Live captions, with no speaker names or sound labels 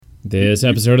This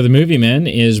episode of The Movie Men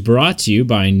is brought to you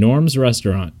by Norm's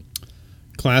Restaurant.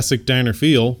 Classic diner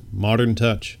feel, modern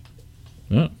touch.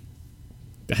 Oh,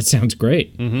 that sounds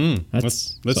great. Mm-hmm.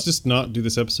 Let's just not do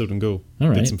this episode and go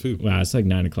get some food. Wow, it's like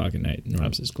 9 o'clock at night.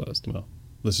 Norm's is closed. Well,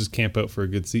 let's just camp out for a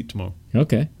good seat tomorrow.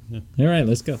 Okay. Yeah. All right,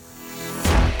 let's go.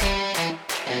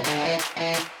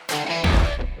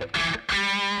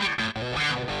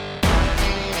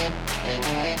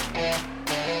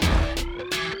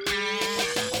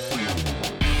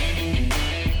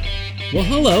 Well,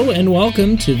 hello and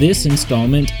welcome to this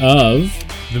installment of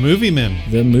The Movie Men.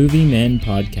 The Movie Men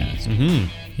podcast. Mm-hmm.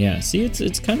 Yeah, see,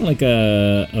 it's kind of like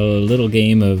a little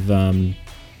game of I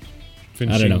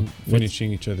don't know,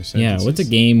 finishing each other's sentences. Yeah, what's a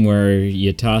game where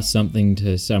you toss something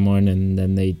to someone and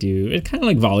then they do it's kind of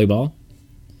like volleyball.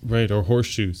 Right, or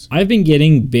horseshoes. I've been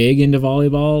getting big into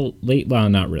volleyball well,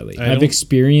 not really. I've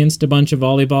experienced a bunch of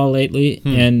volleyball lately,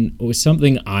 and it was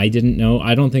something I didn't know.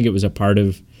 I don't think it was a part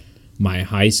of my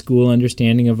high school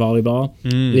understanding of volleyball,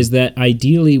 is that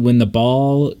ideally when the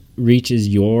ball reaches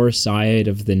your side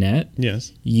of the net,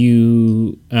 yes,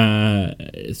 you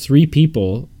three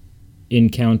people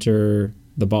encounter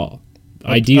the ball.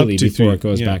 Ideally, before it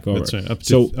goes back over. That's right. Up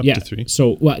to three.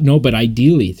 So, but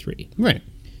ideally three. Right.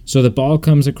 So the ball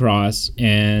comes across,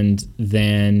 and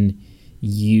then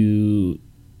you,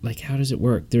 like, how does it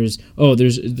work? There's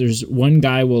one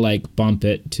guy will like bump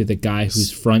it to the guy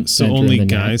who's front center. So only in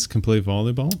the guys net. can play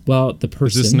volleyball? Well, the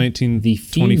person, is this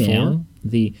 1924?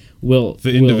 the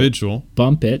individual will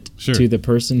bump it to the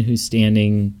person who's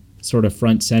standing sort of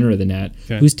front center of the net,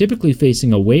 who's typically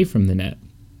facing away from the net.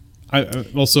 I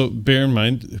also bear in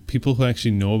mind, people who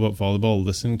actually know about volleyball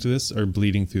listening to this are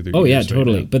bleeding through their ears. Oh yeah,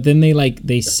 totally. Right now. But then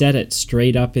they set it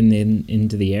straight up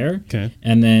into the air,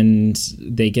 and then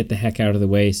they get the heck out of the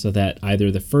way so that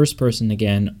either the first person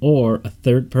again or a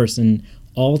third person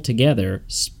all together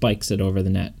spikes it over the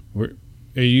net.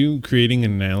 Are you creating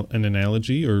an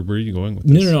analogy, or where are you going with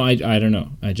this? No. I don't know.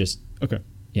 I just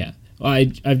yeah. Well,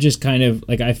 I've just kind of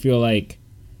like I feel like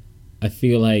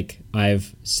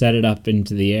I've set it up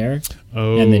into the air,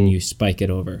 and then you spike it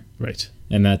over. Right.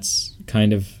 And that's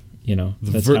kind of,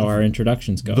 that's how our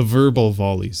introductions go. The verbal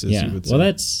volleys, as you would say.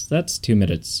 Well, that's 2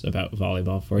 minutes about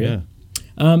volleyball for you.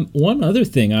 Yeah. One other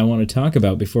thing I want to talk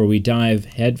about before we dive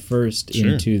headfirst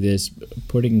into this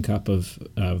pudding cup of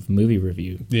movie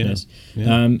review is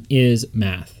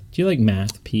math. Do you like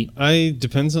math, Pete?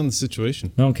 Depends on the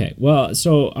situation. Okay. Well,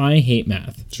 so I hate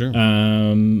math. Sure.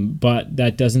 But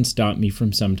that doesn't stop me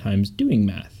from sometimes doing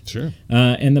math. Sure.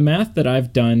 And the math that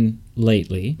I've done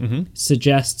lately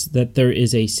suggests that there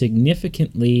is a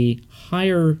significantly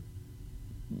higher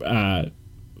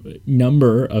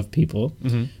number of people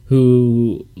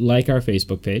who like our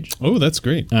Facebook page. Oh, that's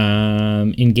great.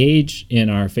 Engage in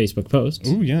our Facebook posts.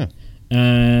 Oh, yeah.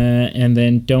 And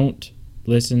then don't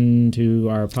listen to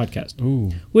our podcast. Ooh.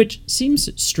 Which seems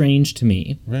strange to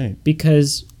me. Right.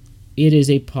 Because it is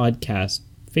a podcast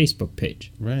Facebook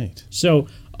page. Right. So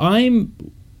I'm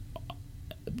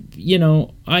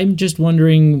just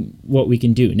wondering what we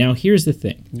can do. Now, here's the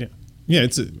thing. Yeah. Yeah,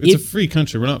 it's a free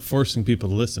country. We're not forcing people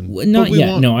to listen. Not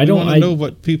yet. No, I don't. I know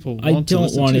what people want to listen to. I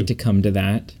don't want it to come to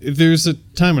that. There's a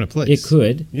time and a place. It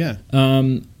could. Yeah.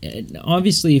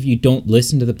 Obviously, if you don't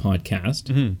listen to the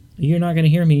podcast, you're not going to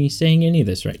hear me saying any of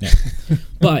this right now.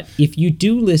 But if you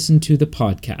do listen to the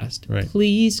podcast,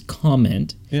 please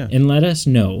comment and let us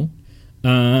know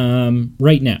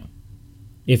right now.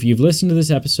 If you've listened to this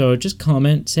episode, just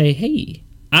comment, say, hey,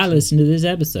 I listened to this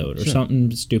episode, or something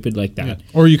stupid like that. Yeah.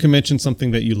 Or you can mention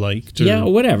something that you liked.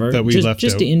 Or whatever. That we left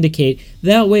just out. to indicate.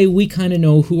 That way we kind of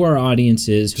know who our audience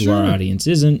is, who our audience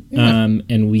isn't,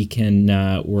 and we can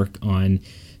work on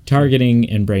targeting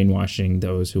and brainwashing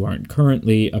those who aren't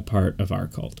currently a part of our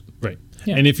cult. Right.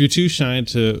 Yeah. And if you're too shy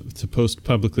to post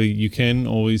publicly, you can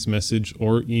always message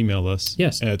or email us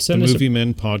at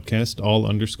themoviemenpodcast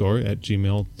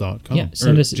 @gmail.com. Yeah,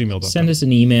 send us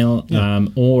an email,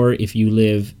 or if you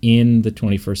live in the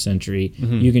 21st century,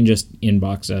 you can just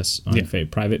inbox us on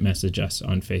private message us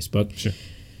on Facebook. Sure.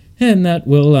 And that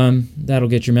will that'll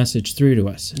get your message through to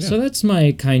us. Yeah. So that's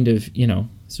my kind of,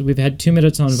 so we've had 2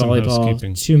 minutes on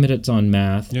volleyball, 2 minutes on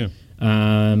math. Yeah.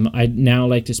 I'd now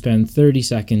like to spend 30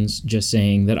 seconds just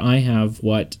saying that I have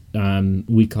what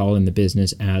we call in the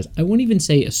business as, I won't even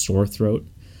say a sore throat.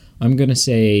 I'm going to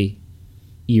say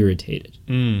irritated.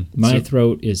 My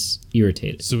throat is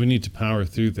irritated. So we need to power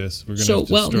through this. We're going to have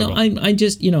to struggle. I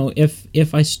just,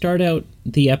 if I start out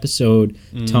the episode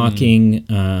talking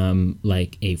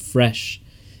like a fresh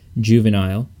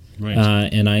juvenile,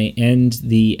 and I end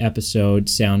the episode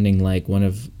sounding like one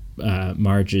of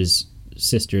Marge's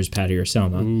sisters, Patty or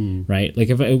Selma, right? Like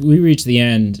if we reach the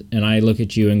end and I look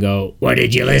at you and go, "What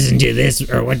did you listen to this,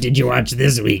 or what did you watch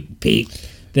this week, Pete?"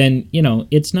 Then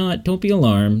it's not. Don't be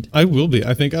alarmed. I will be.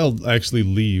 I think I'll actually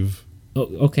leave. Oh,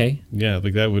 okay. Yeah,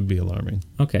 like that would be alarming.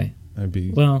 Okay. I'd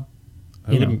be. Well,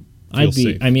 I'd be.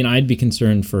 Safe. I mean, I'd be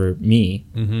concerned for me.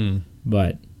 Mm-hmm.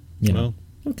 But Well,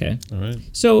 okay. All right.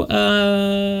 So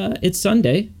it's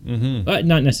Sunday. Mm-hmm.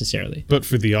 Not necessarily. But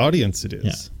for the audience, it is.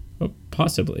 Yeah. Well,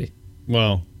 possibly.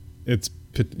 Well, it's.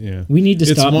 Yeah. We need to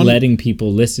stop letting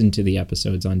people listen to the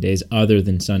episodes on days other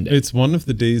than Sunday. It's one of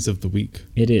the days of the week.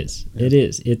 It is. Yeah. It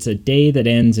is. It's a day that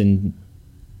ends in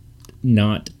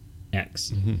not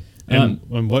X. Mm-hmm. And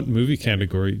on what movie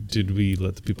category did we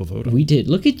let the people vote on? We did.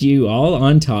 Look at you, all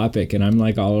on topic, and I'm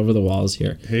like all over the walls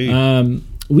here. Hey.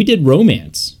 We did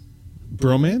romance.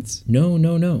 Bromance? No.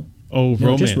 Oh,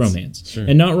 romance. Just romance. Sure.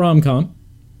 And not rom-com.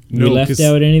 No, we left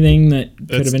out anything that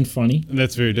could have been funny.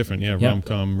 That's very different. Yeah,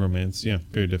 rom-com, romance. Yeah,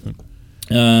 very different.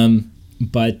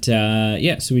 But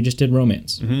so we just did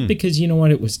romance. Mm-hmm. Because you know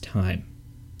what? It was time.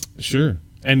 Sure.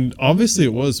 And obviously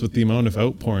it was with the amount of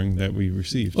outpouring that we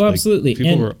received. Oh, absolutely.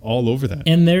 People were all over that.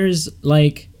 And there's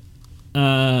like,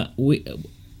 I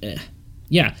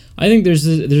think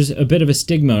there's a bit of a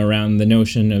stigma around the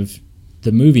notion of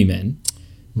the movie men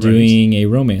doing a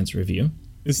romance review.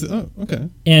 Okay.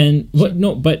 And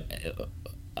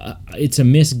it's a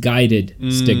misguided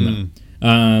stigma.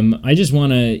 I just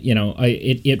want to,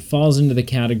 it falls into the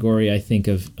category, I think,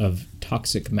 of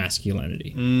toxic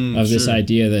masculinity, of this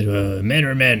idea that men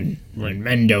are men, when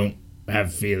men don't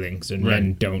have feelings, and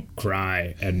men don't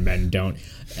cry, and men don't.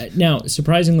 Now,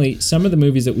 surprisingly, some of the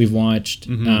movies that we've watched,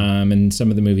 and some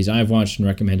of the movies I've watched and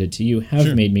recommended to you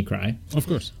have made me cry. Of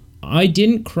course. I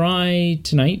didn't cry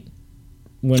tonight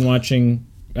when watching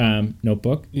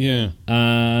Notebook. Yeah.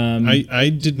 I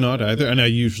did not either, and I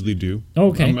usually do.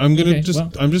 Okay. I'm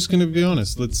just gonna be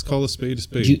honest. Let's call a spade a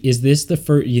spade. Is this the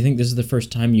first? You think this is the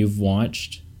first time you've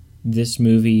watched this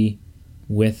movie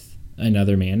with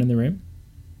another man in the room?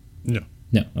 No.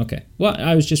 No. Okay. Well,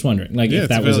 I was just wondering, if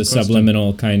that was a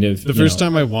subliminal kind of. The first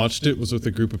time I watched it was with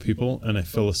a group of people, and I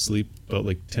fell asleep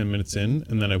about 10 minutes in,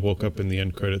 and then I woke up in the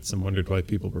end credits and wondered why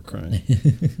people were crying.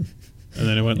 And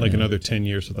then I went another 10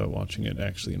 years without watching it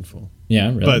actually in full. Yeah,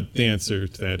 really? But the answer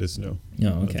to that is no.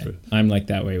 No, okay. I'm like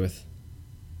that way with...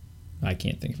 I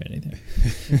can't think of anything.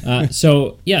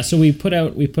 So we put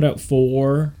out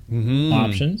 4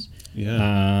 options.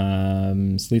 Yeah.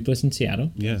 Sleepless in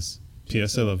Seattle. Yes.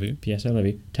 P.S. I Love You. P.S. I Love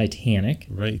You. Titanic.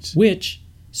 Right. Which,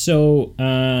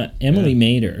 Emily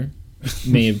Mader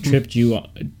may have tipped you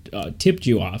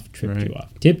off to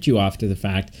the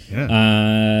fact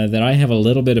that I have a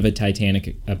little bit of a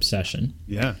Titanic obsession.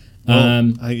 Yeah.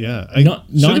 Well,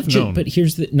 but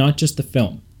here's not just the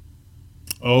film.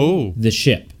 Oh. The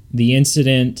ship, the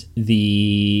incident,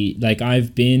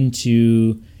 I've been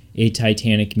to a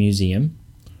Titanic museum.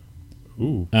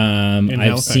 Ooh.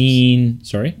 I've seen.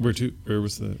 Sorry. Where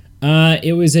was that?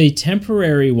 It was a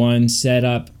temporary one set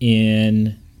up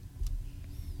in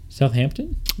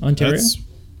Southampton, Ontario. That's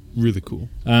really cool.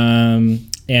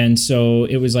 And so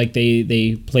it was like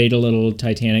they played a little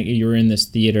Titanic. You were in this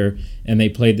theater, and they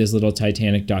played this little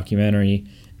Titanic documentary.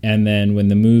 And then when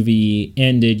the movie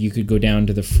ended, you could go down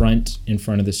to the front in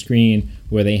front of the screen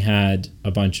where they had a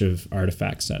bunch of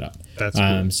artifacts set up. That's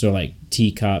cool. So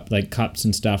teacup, cups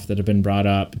and stuff that have been brought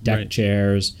up, deck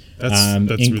chairs, that's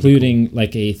including really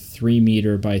cool. A 3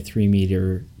 meter by 3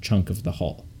 meter chunk of the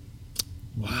hull.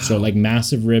 Wow. So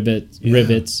massive rivets,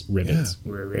 massive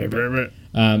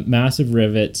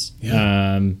rivets,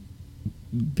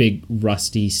 big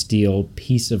rusty steel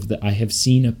piece of I have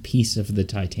seen a piece of the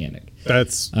Titanic.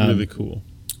 That's really cool.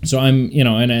 So I'm,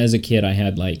 and as a kid I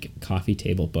had coffee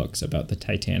table books about the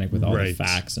Titanic with all the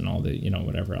facts and all the,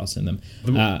 whatever else in them.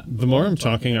 The more I'm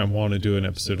talking, I want to do an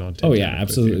episode on Titanic. Oh yeah,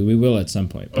 absolutely. We will at some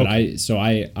point. But I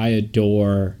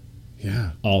adore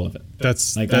all of it.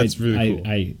 That's really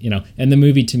cool. And the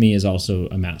movie to me is also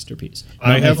a masterpiece.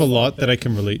 I have a lot that I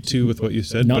can relate to with what you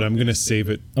said, but I'm going to save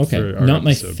it for our episode. Not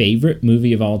my favorite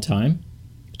movie of all time,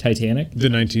 Titanic. The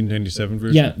 1997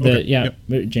 version? Yeah,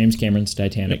 James Cameron's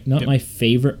Titanic. Not my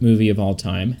favorite movie of all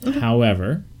time. Okay.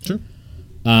 However, sure.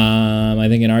 I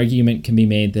think an argument can be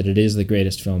made that it is the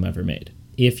greatest film ever made.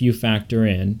 If you factor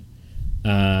in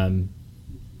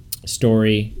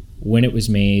story, when it was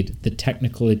made, the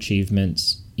technical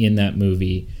achievements in that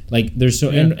movie, there's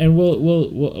and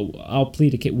we'll I'll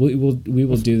plead a case. We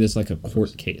will do this like a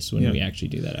court case when we actually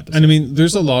do that episode. And I mean,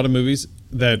 there's a lot of movies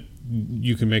that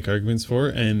you can make arguments for,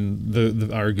 and the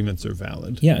arguments are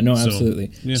valid. Yeah, no,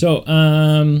 absolutely. So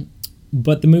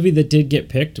But the movie that did get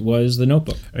picked was The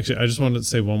Notebook. Actually, I just wanted to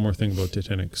say one more thing about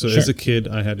Titanic. So as a kid,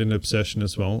 I had an obsession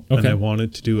as well, and I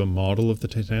wanted to do a model of the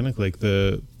Titanic, like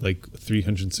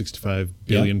 365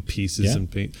 billion pieces and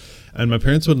paint. And my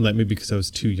parents wouldn't let me because I was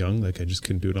too young. Like I just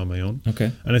couldn't do it on my own. Okay.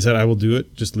 And I said, I will do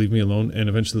it. Just leave me alone. And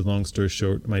eventually, long story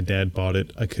short, my dad bought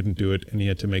it. I couldn't do it, and he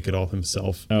had to make it all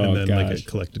himself. Oh, and then like it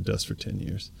collected dust for 10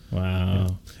 years. Wow.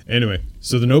 Yeah. Anyway,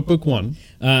 so The Notebook won.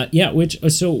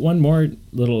 So one more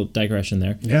little digression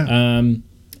there. Yeah.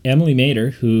 Emily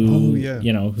Mader, who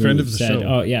friend of the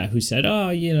show. Who said,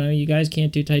 you guys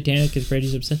can't do Titanic because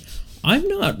Brady's upset. I'm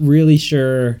not really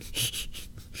sure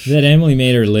that Emily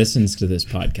Mader listens to this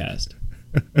podcast.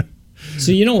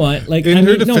 So you know what? Like,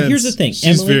 defense, here's the thing.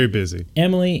 She's very busy.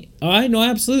 Emily, I know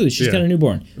absolutely. She's got a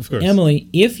newborn. Of course. Emily,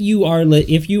 if you are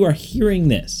hearing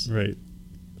this, right?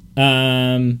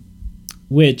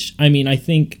 Which I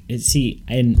think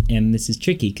and this is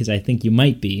tricky because I think you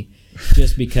might be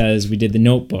just because we did The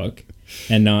Notebook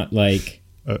and not like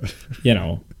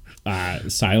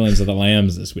Silence of the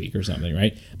Lambs this week or something,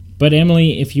 right? But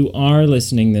Emily, if you are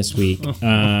listening this week,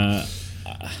 I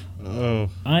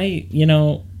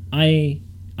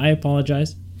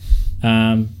apologize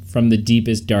from the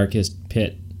deepest, darkest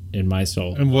pit in my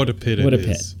soul. And what a pit it is. What a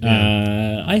pit.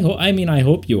 Yeah. I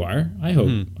hope you are. I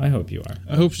hope you are.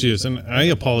 I hope she is. And I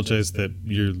apologize that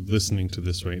you're listening to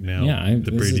this right now. Yeah,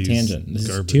 this is a tangent. This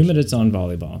is 2 minutes on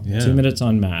volleyball, 2 minutes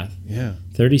on math,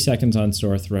 30 seconds on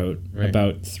sore throat,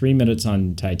 about 3 minutes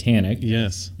on Titanic.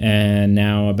 Yes. And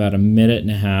now about a minute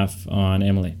and a half on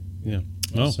Emily. Yeah.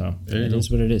 Oh, so there you it go. is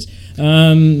what it is. But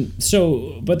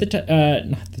not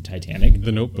the Titanic.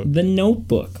 The Notebook. The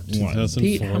Notebook.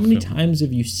 Pete, how many times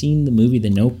have you seen the movie The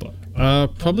Notebook?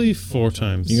 Probably 4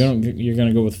 times. You're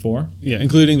gonna go with 4? Yeah,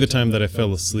 including the time that I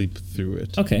fell asleep through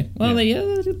it. Okay. Well,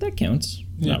 that counts.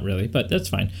 Yeah. Not really, but that's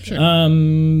fine. Sure.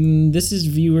 This is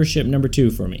viewership number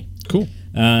 2 for me. Cool.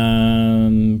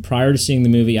 Prior to seeing the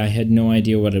movie, I had no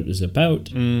idea what it was about.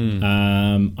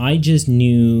 I just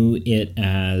knew it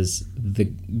as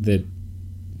the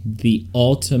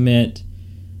ultimate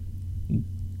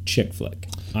chick flick.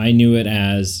 I knew it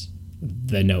as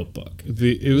The Notebook.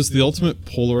 It was the ultimate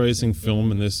polarizing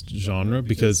film in this genre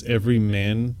because every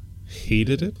man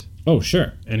hated it. Oh,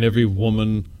 sure. And every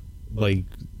woman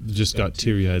just got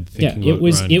teary-eyed thinking about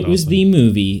Ryan It was the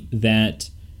movie that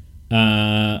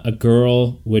a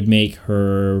girl would make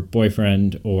her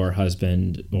boyfriend or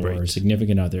husband or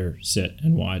significant other sit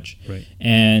and watch. Right.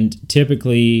 And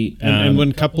typically... And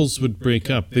when couples would break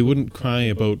up, they wouldn't cry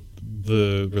about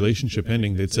the relationship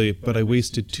ending. They'd say, but I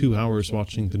wasted 2 hours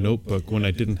watching The Notebook when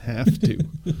I didn't have to.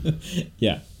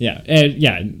 Yeah.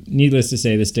 Needless to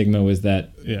say, the stigma was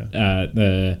that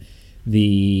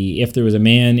if there was a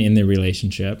man in the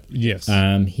relationship, yes,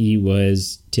 he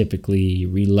was typically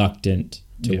reluctant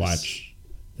to watch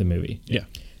the movie. Yeah.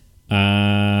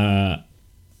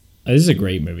 This is a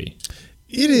great movie.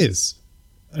 It is.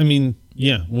 I mean,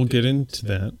 yeah, we'll get into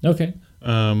that. Okay.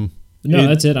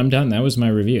 That's it. I'm done. That was my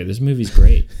review. This movie's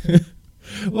great.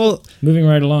 Well, moving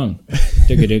right along.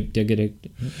 I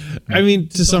mean,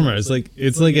 to summarize,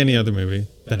 it's like any other movie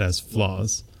that has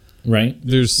flaws. Right.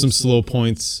 There's some slow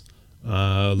points,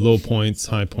 low points,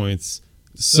 high points,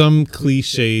 some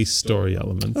cliche story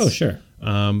elements. Oh, sure.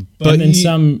 But then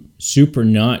some super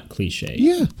not cliche.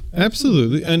 Yeah,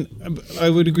 absolutely. And I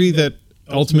would agree that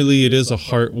ultimately it is a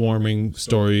heartwarming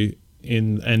story,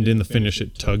 in the finish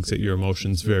it tugs at your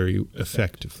emotions very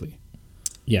effectively.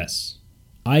 Yes.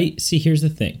 Here's the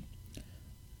thing.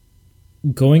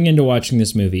 Going into watching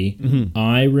this movie,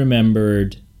 I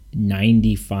remembered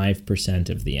 95%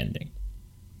 of the ending.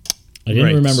 I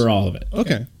didn't remember all of it.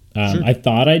 Okay. Sure. I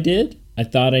thought I did. I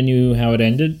thought I knew how it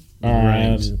ended.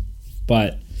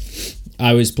 But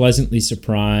I was pleasantly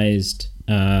surprised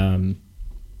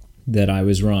that I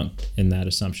was wrong in that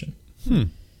assumption.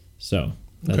 So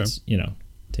that's,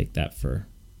 take that.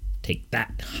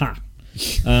 Ha.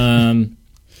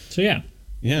 So yeah.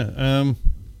 Yeah.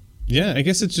 I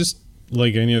guess it's just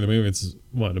like any other movie. It's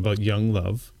about young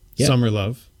love, summer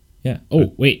love. Yeah.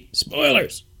 Oh, wait,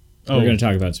 spoilers. We're going to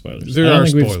talk about spoilers. I don't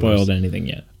think we've spoiled anything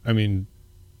yet. I mean,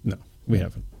 no, we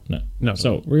haven't. No.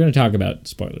 So we're going to talk about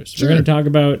spoilers. Sure. We're going to talk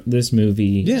about this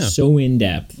movie so in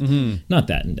depth. Not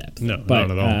that in depth. No,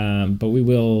 not at all. But we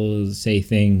will say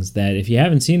things that if you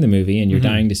haven't seen the movie and you're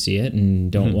dying to see it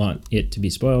and don't want it to be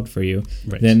spoiled for you,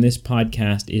 then this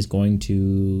podcast is going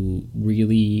to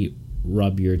really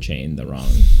rub your chain the wrong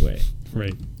way.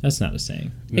 Right. That's not a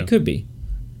saying. No. It could be.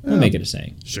 We'll make it a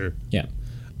saying. Sure. Yeah.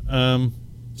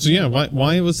 So yeah,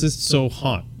 why was this so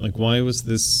hot? Why was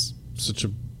this such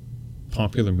a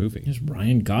popular movie? Because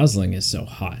Ryan Gosling is so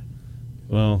hot.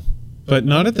 Well, But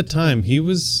not at the time. He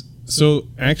was... So,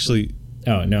 actually...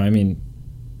 Oh, no, I mean...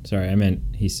 Sorry, I meant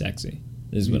he's sexy.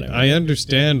 This is what I meant. I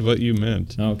understand what you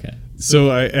meant. Oh, okay. So,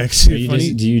 I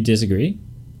actually... Do you disagree?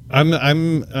 I'm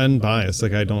unbiased.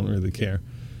 Like, I don't really care.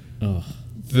 Oh.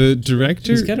 The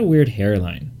director... He's got a weird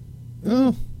hairline.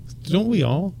 Oh, don't we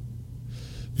all?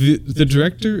 The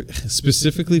director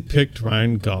specifically picked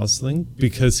Ryan Gosling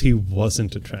because he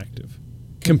wasn't attractive.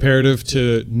 Comparative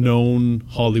to known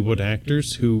Hollywood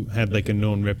actors who had like a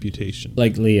known reputation,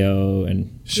 like Leo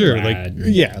and Brad,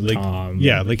 Tom.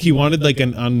 Like he wanted like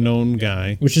an unknown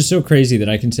guy, which is so crazy that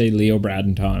I can say Leo, Brad,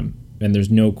 and Tom, and there's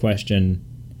no question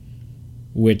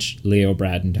which Leo,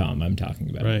 Brad, and Tom I'm talking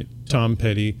about. Right, Tom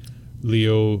Petty,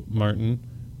 Leo Martin,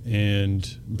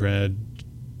 and Brad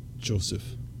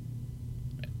Joseph.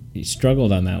 He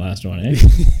struggled on that last one, eh?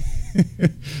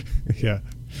 Yeah.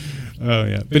 Oh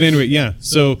yeah, but anyway, yeah.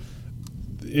 So,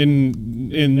 in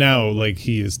now, like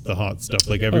he is the hot stuff.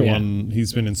 Like everyone,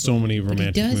 he's been in so many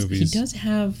romantic movies. He does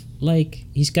have like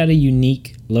he's got a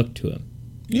unique look to him.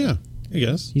 Yeah, I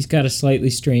guess he's got a slightly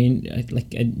strange, I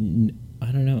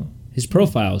don't know. His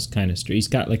profile is kind of strange. He's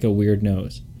got like a weird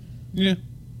nose. Yeah,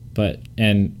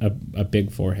 and a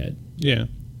big forehead. Yeah,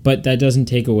 but that doesn't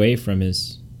take away from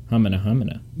his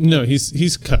humana. No,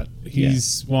 he's cut.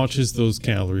 He's watches those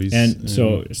calories, and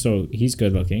so he's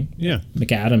good looking. Yeah,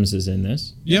 McAdams is in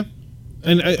this. Yeah,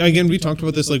 and again, we talked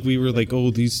about this. Like we were like, oh,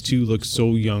 these two look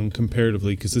so young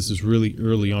comparatively because this is really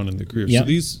early on in the career. Yep.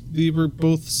 So they were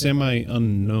both semi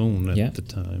unknown at the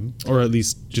time, or at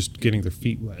least just getting their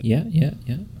feet wet. Yeah.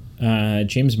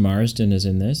 James Marsden is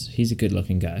in this. He's a good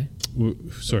looking guy.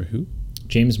 Sorry, who?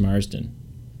 James Marsden.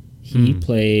 He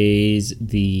plays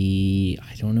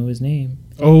I don't know his name.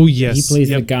 Oh, yes. He plays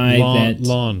the guy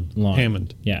Lon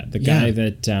Hammond. Yeah, the guy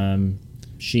that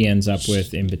she ends up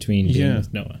with in between being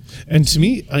with Noah. And to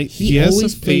me, he has a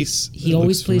face. He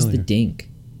always plays the dink.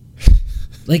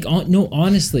 Like,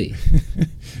 honestly.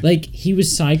 Like, he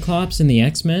was Cyclops in the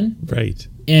X-Men. Right.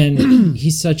 And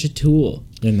he's such a tool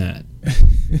in that.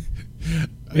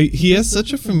 He has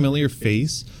such a familiar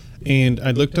face. And I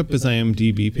looked up his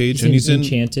IMDb page, and he's in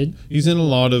Enchanted. He's in a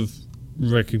lot of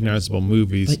recognizable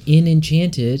movies. But in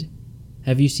Enchanted,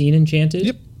 have you seen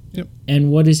Enchanted? Yep.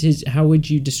 And how would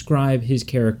you describe his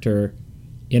character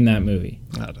in that movie?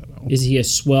 I don't know. Is he a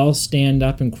swell,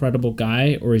 stand-up, incredible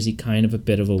guy, or is he kind of a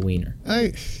bit of a wiener?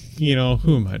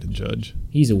 Who am I to judge?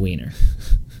 He's a wiener.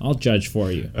 I'll judge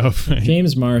for you. Oh, right.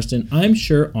 James Marsden, I'm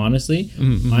sure, honestly,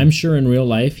 I'm sure in real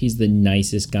life he's the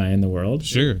nicest guy in the world.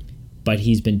 Sure. But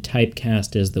he's been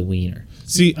typecast as the wiener.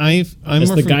 See, I'm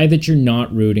the guy that you're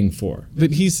not rooting for. But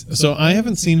I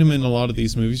haven't seen him in a lot of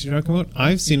these movies you're talking about.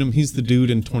 I've seen him. He's the dude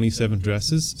in 27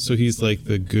 Dresses, so he's like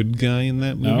the good guy in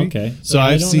that movie. Oh, okay. So yeah,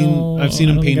 I've seen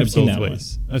him painted both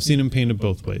ways. I've seen him painted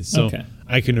both ways. So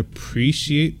I can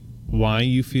appreciate why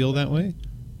you feel that way,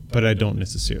 but I don't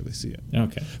necessarily see it.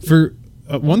 Okay. For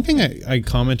one thing I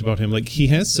comment about him, like he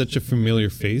has such a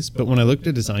familiar face, but when I looked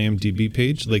at his IMDb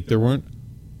page, like there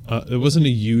wasn't a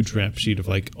huge rap sheet of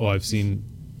like, oh, I've seen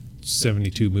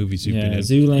 72 movies you've been in.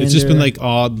 Zoolander. It's just been like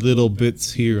odd little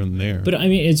bits here and there. But I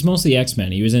mean, it's mostly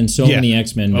X-Men. He was in so many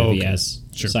X-Men movies as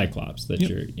Cyclops that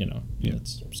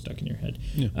that's stuck in your head.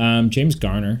 Yeah. James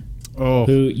Garner,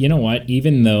 who, you know what,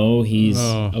 even though he's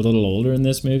a little older in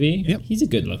this movie, he's a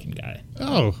good-looking guy.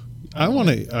 Oh, I want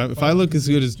to. If I look as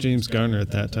good as James Garner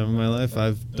at that time in my life,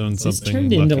 I've done something. This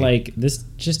turned into like this.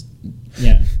 Just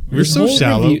we're so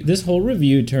shallow. This whole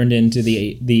review turned into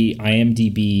the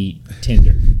IMDb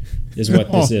Tinder. Is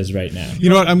what this is right now. You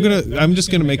know what? I'm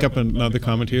just gonna make up another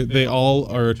comment here. They all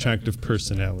are attractive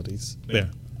personalities.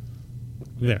 There.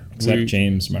 Except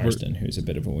James Marsden, who's a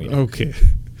bit of a wiener. Okay.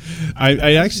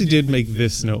 I actually did make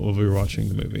this note while we were watching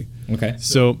the movie. Okay.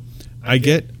 So I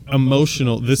get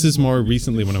emotional. This is more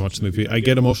recently when I watched the movie. I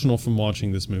get emotional from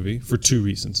watching this movie for two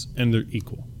reasons, and they're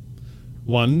equal.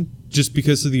 One, just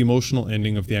because of the emotional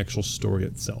ending of the actual story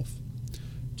itself.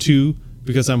 Two,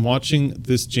 because I'm watching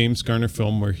this James Garner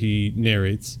film where he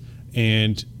narrates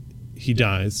and he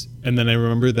dies, and then I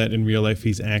remember that in real life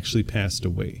he's actually passed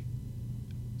away.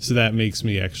 So that makes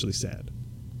me actually sad.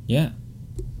 Yeah.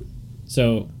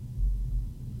 So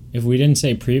if we didn't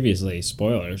say previously,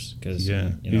 spoilers, because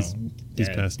he's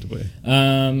passed away.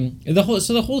 The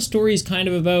whole story is kind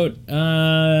of about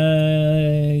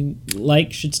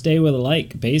like should stay with a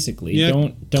like, basically. Yeah,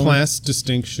 don't class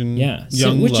distinction. Yeah,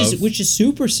 young love, which is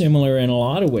super similar in a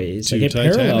lot of ways. Like it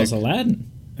parallels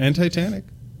Aladdin and Titanic.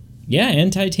 Yeah,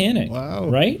 and Titanic. Wow.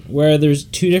 Right, where there's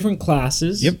two different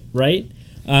classes. Yep. Right.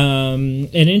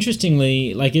 And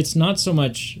interestingly, like it's not so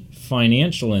much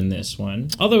financial in this one,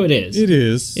 although it is. It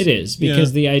is. It is,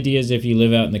 because the idea is if you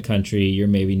live out in the country, you're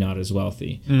maybe not as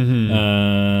wealthy.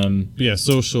 Yeah,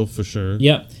 social for sure.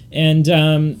 Yeah.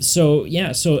 And so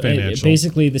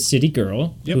basically the city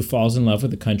girl who falls in love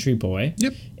with a country boy.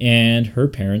 Yep. And her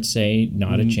parents say,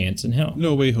 not a chance in hell.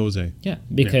 No way, Jose. Yeah,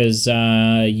 because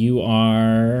you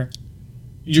are...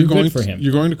 You're going for him.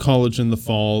 You're going to college in the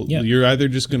fall. Yep. You're either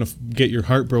just going to get your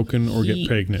heart broken or get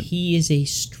pregnant. He is a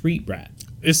street rat.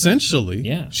 Essentially.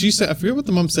 Yeah. She said, I forget what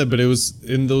the mom said, but it was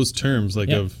in those terms, like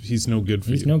of he's no good for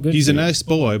you. He's no good. He's for a nice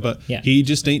boy, but he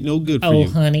just ain't no good for you. Oh,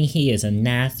 honey, he is a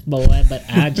nice boy, but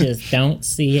I just don't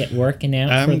see it working out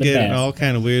for the best. I'm getting all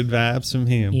kind of weird vibes from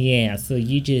him. Yeah, so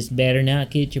you just better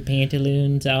not get your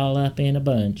pantaloons all up in a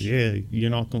bunch. Yeah, you're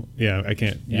not going. Yeah, I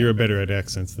can't. Yeah. You're better at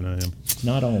accents than I am.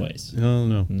 Not always. Oh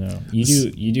no. No,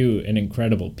 you do an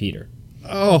incredible Peter.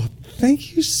 Oh,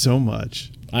 thank you so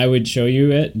much. I would show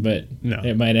you it, but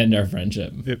it might end our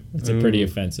friendship. It's a pretty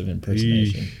offensive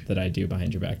impersonation that I do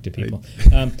behind your back to people.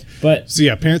 But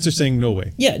so parents are saying no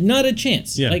way. Yeah, not a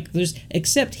chance. Yeah. Like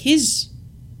except his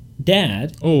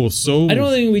dad. Oh, so I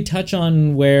don't think we touch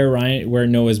on where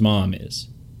Noah's mom is.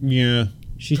 Yeah,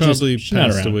 she's probably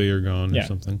passed away or gone or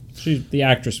something. The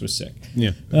actress was sick.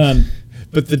 Yeah.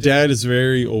 But the dad is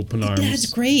very open arms. The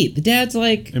dad's great. The dad's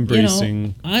like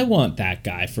embracing. I want that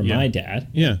guy for my dad.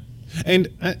 Yeah. And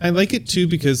I like it too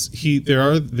because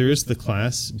there is the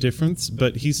class difference,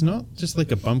 but he's not just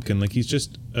like a bumpkin. Like he's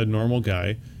just a normal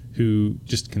guy who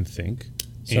just can think.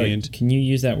 Sorry, can you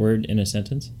use that word in a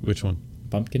sentence? Which one?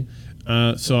 Bumpkin.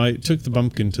 So I took the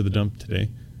bumpkin to the dump today.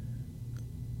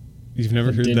 You've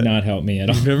never heard that? Did not help me at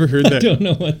all. You've never heard that? I don't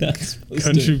know what that's supposed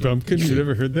Country bumpkin? You've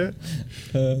never heard that?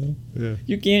 Yeah.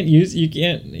 You can't.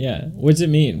 Yeah. What's it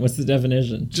mean? What's the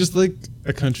definition? Just like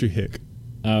a country hick.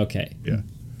 Okay. Yeah.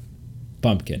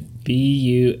 Bumpkin.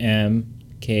 Bumkin.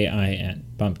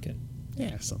 Bumpkin.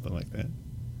 Yeah, something like that.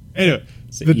 Anyway,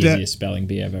 it's the easiest spelling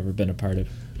bee I've ever been a part of.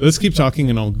 Let's keep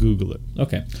talking and I'll Google it.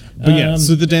 Okay. But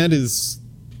so the dad is...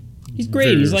 He's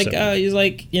great. He's like,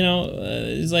 you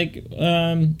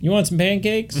want some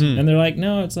pancakes? And they're like,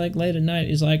 no, it's like late at night.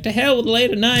 He's like, to hell with late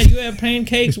at night. You have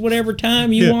pancakes whatever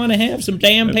time you want to have some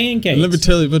damn pancakes. Let me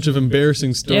tell you a bunch of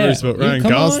embarrassing stories about Ryan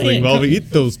Gosling while we eat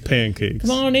those pancakes.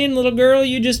 Come on in, little girl.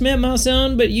 You just met my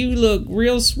son, but you look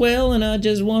real swell, and I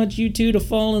just want you two to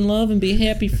fall in love and be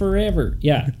happy forever.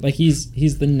 Yeah, like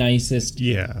he's the nicest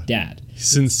dad.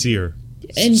 Sincere.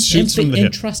 And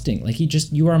trusting. Like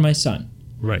you are my son.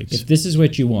 Right. If this is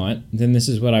what you want, then this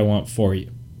is what I want for you.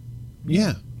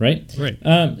 Yeah. Right? Right.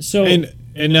 So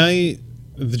and I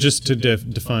just to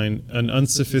define an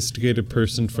unsophisticated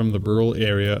person from the rural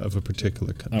area of a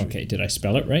particular country. Okay, did I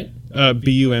spell it right?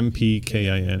 Bumpkins.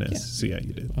 So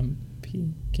you did.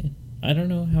 I don't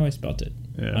know how I spelled it.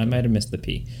 Yeah. I might have missed the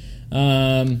P.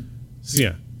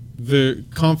 The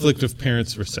conflict of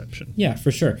parents' reception. Yeah, for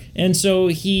sure. And so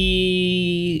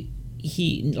he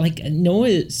like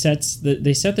Noah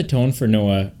they set the tone for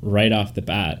Noah right off the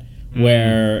bat,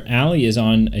 where Allie is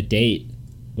on a date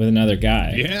with another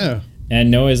guy. Yeah. And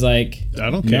Noah's like,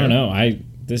 I don't care. No, I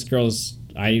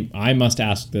must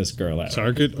ask this girl out.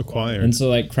 Target acquired. And so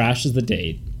like crashes the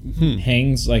date,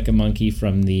 hangs like a monkey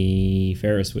from the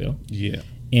Ferris wheel. Yeah.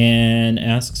 And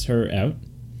asks her out.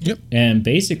 Yep. And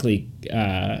basically,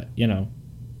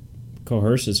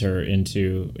 coerces her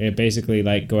into it, basically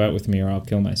like, go out with me or I'll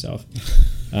kill myself.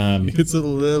 It's a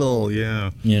little,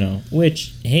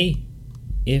 which, hey,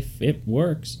 if it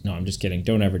works. No, I'm just kidding.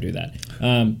 Don't ever do that.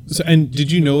 And did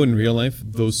you know in real life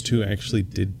those two actually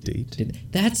did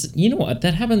date? That's, you know what?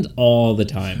 That happens all the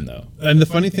time, though. And the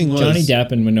funny thing was... Johnny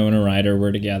Depp and Winona Ryder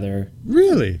were together.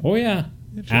 Really? Oh, yeah.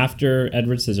 After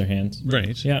Edward Scissorhands.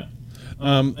 Right. Yeah.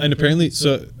 And apparently,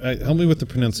 help me with the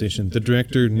pronunciation. The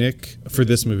director, Nick, for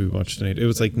this movie we watched tonight, it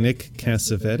was like Nick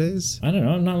Cassavetes? I don't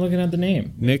know. I'm not looking at the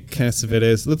name. Nick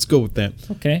Cassavetes. Let's go with that.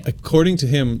 Okay. According to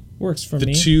him, works for me.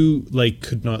 The two,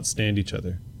 could not stand each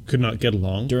other. Could not get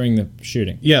along. During the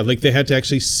shooting. Yeah, they had to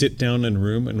actually sit down in a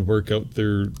room and work out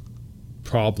their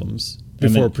problems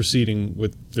before proceeding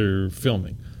with their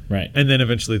filming. Right. And then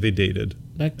eventually they dated.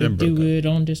 Like they do it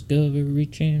on Discovery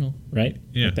Channel. Right?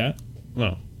 Yeah. Like that?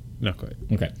 Well... Not quite.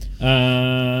 Okay.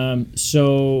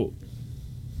 So,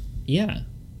 yeah.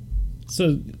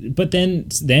 So, but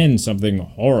then something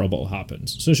horrible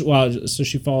happens. So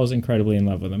she falls incredibly in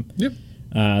love with him. Yep.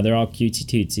 They're all cutesy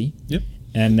tootsy. Yep.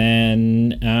 And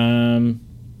then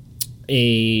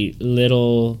a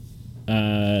little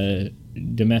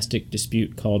domestic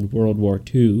dispute called World War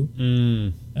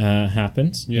II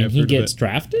happens. Yeah, and he gets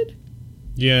drafted?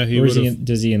 Yeah, he would.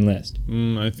 Does he enlist?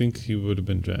 I think he would have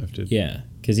been drafted. Yeah.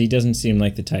 Because he doesn't seem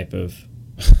like the type of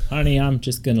honey, I'm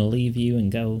just gonna leave you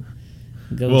and go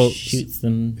shoot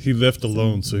them. He left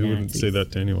alone, so he wouldn't say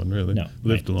that to anyone, really. No,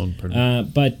 left alone.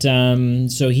 Pardon.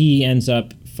 So he ends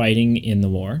up fighting in the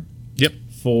war. Yep.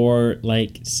 For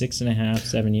like 6.5,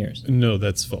 7 years. No,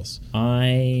 that's false.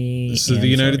 So the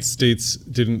United States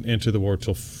didn't enter the war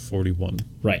till 41.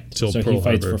 Right. Till so Pearl he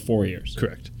fights Harbor. for 4 years.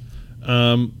 Correct.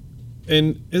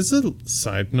 And as a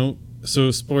side note,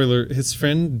 so spoiler, his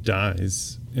friend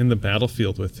dies in the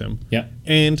battlefield with him. Yeah.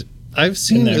 And I've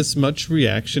seen as much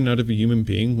reaction out of a human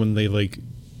being when they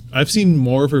I've seen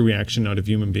more of a reaction out of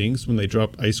human beings when they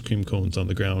drop ice cream cones on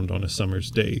the ground on a summer's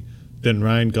day than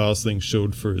Ryan Gosling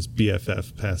showed for his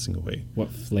BFF passing away. What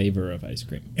flavor of ice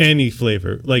cream? Any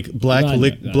flavor, like black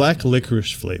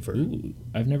licorice flavor. Ooh,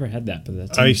 I've never had that, but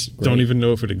that's I don't even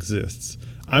know if it exists.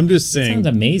 I'm just saying. Sounds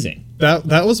amazing.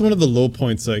 That was one of the low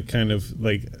points. I kind of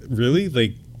really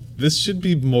this should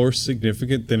be more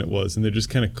significant than it was, and they're just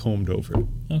kind of combed over it.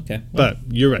 Okay, well, but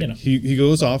you're right. He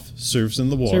goes off, serves in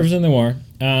the war,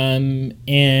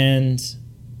 and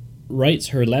writes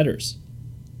her letters.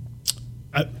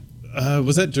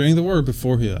 Was that during the war or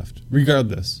before he left?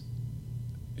 Regardless,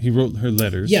 he wrote her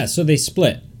letters. Yeah, so they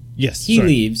split. Yes, he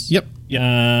leaves. Yep.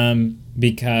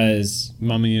 Because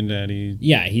mommy and daddy.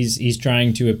 Yeah, he's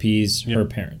trying to appease her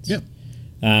parents. Yep.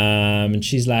 And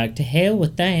she's like, "To hell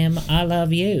with them. I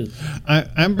love you."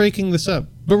 I'm breaking this up,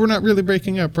 but we're not really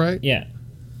breaking up, right? Yeah.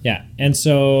 And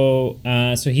so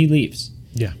he leaves.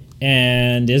 Yeah.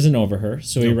 And isn't over her,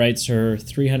 so he writes her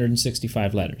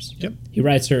 365 letters. Yep. He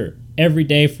writes her every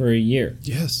day for a year.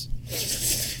 Yes.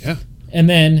 Yeah. And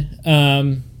then,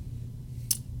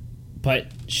 but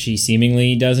she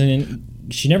seemingly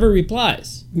doesn't. She never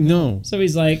replies. No. So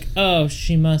he's like, "Oh,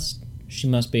 she must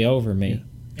be over me." Yeah.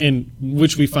 And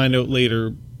which we find out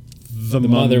later, the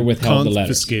mother withheld the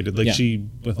letters. Confiscated, she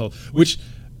withheld. Which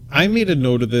I made a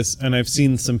note of this, and I've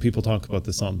seen some people talk about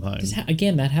this online.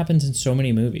 Again, that happens in so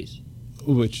many movies.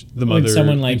 Which the mother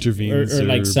someone intervenes,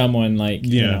 or someone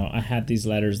I had these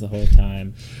letters the whole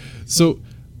time. So,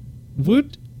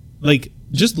 would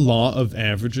just law of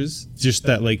averages, just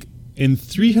that in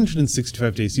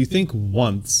 365 days, do you think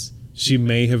once she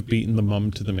may have beaten the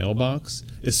mom to the mailbox,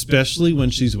 especially when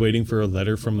she's waiting for a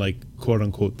letter from quote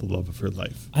unquote the love of her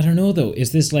life? I don't know though.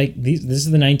 Is this this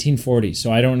is the 1940s,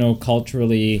 so I don't know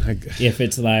culturally if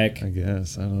it's I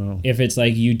guess I don't know if it's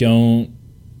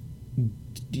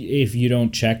if you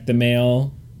don't check the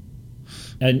mail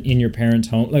in your parents'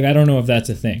 home. I don't know if that's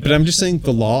a thing. But I'm just saying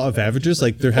the law of averages,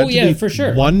 there had to be for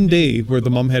sure. one day where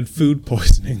the mom had food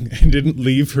poisoning and didn't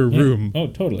leave her room. Oh,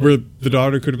 totally. Where the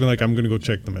daughter could have been I'm going to go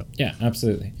check the mail. Yeah,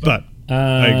 absolutely. But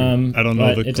I agree. I don't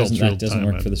know the cultural that doesn't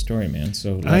work for the story, man.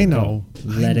 So I know.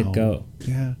 Let it go.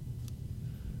 Yeah.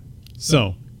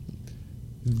 So,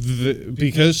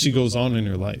 because she goes on in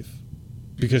her life,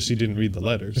 because she didn't read the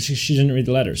letters. But she didn't read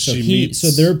the letters. So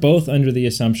they're both under the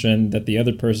assumption that the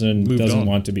other person doesn't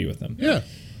want to be with them. Yeah.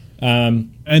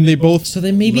 And they both. So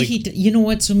then maybe you know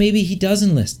what? So maybe he does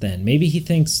enlist then. Maybe he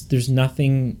thinks there's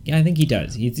nothing. Yeah, I think he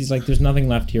does. He's like, there's nothing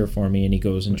left here for me, and he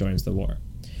goes and joins the war.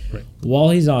 Right.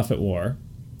 While he's off at war,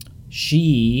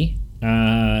 she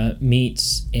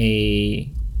meets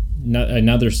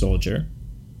another soldier.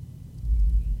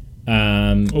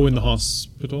 In the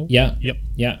hospital. Yeah. Yep.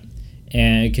 Yeah.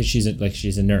 And because she's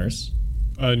a nurse.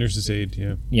 Nurse's aide,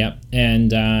 yeah. Yeah,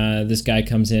 and this guy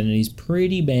comes in and he's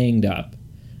pretty banged up,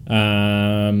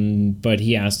 but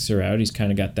he asks her out. He's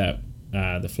kind of got that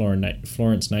the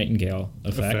Florence Nightingale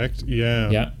effect. Yeah.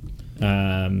 Yeah.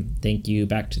 Thank you,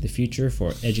 Back to the Future,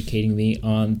 for educating me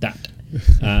on that.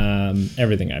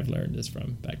 Everything I've learned is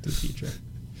from Back to the Future.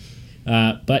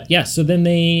 But yeah, so then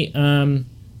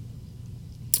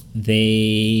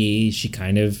she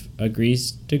kind of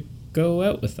agrees to go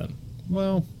out with them.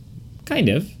 Well, kind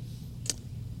of.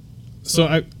 So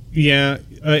I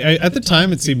at the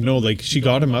time it seemed no, she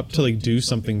got him up to do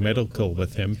something medical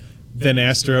with him, then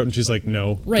asked her out and she's like,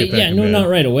 no. Right, yeah, no, not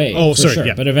right away. Oh, sorry, sure.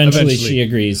 yeah. But eventually she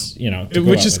agrees, to go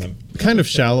which out is with him. Kind of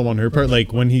shallow on her part.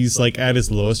 When he's at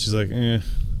his lowest, she's like,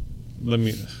 let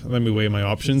me weigh my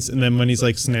options. And then when he's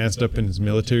snazzed up in his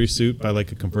military suit by a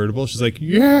convertible, she's like,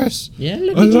 yes, yeah,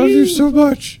 I love you so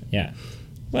much. Yeah,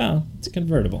 well, it's a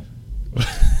convertible.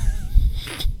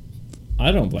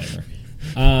 I don't blame her.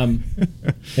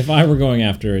 If I were going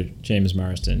after James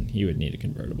Marsden, he would need a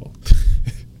convertible.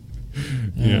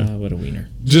 Yeah, what a wiener.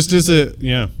 Just as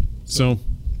so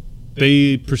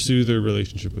they pursue their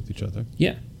relationship with each other.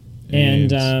 Yeah.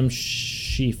 And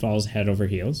she falls head over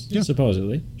heels,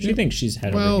 supposedly. She thinks she's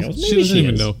head over heels. Maybe she doesn't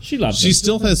even know. She loves She him.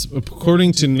 still has,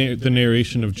 according to the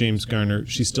narration of James Garner,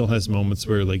 she still has moments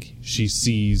where, like, she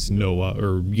sees Noah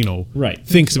or,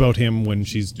 thinks about him when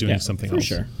she's doing something else.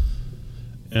 For sure.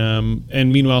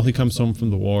 And meanwhile, he comes home from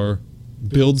the war,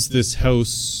 builds this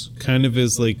house kind of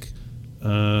as, like,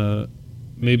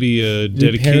 maybe a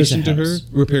dedication to her.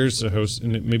 Repairs a house,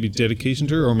 and maybe dedication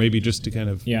to her, or maybe just to kind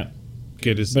of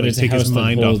get his, take his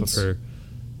mind off of her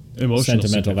emotional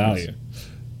sentimental value.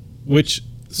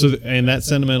 And that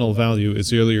sentimental value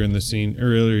is earlier in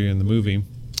the movie.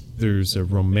 There's a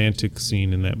romantic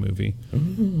scene in that movie.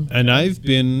 Ooh. And I've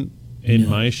been in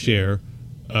my share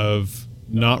of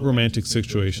not romantic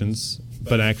situations,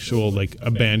 but actual, like,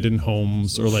 abandoned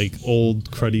homes or, like,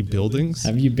 old cruddy buildings.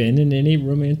 Have you been in any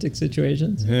romantic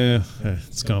situations? Yeah,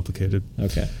 it's complicated.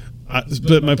 Okay.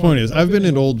 But my point is, I've been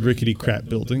in old rickety crap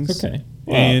buildings. Okay.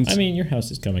 Well, I mean, your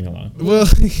house is coming along. Well,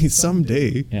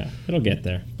 someday. Yeah, it'll get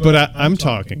there. But I'm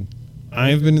talking.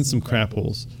 I've been in some crap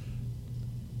holes.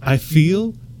 I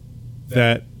feel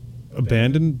that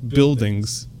abandoned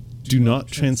buildings do not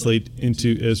translate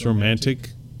into as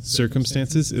romantic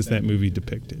circumstances as that movie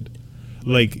depicted.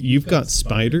 Like, you've got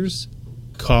spiders,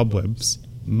 cobwebs,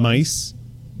 mice,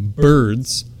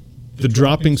 birds, the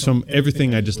droppings from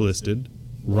everything I just listed,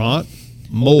 rot,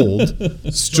 mold,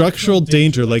 structural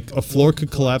danger, like a floor could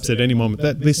collapse at any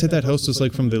moment. They said that house was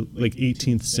like from the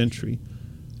 18th century.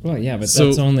 Well, yeah, but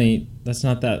that's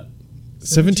not that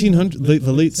 1700,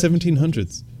 the late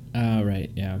 1700s. Oh, right,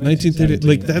 yeah. Okay. 1930,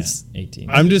 like that's 18.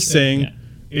 I'm just saying. Yeah.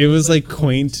 It was, like,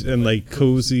 quaint and, like,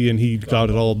 cozy, and he got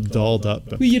it all dolled up.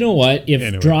 Well, you know what?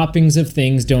 If droppings of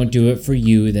things don't do it for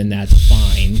you, then that's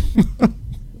fine.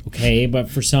 Okay, but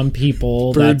for some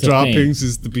people, bird that's a droppings thing.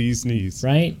 Is the bee's knees.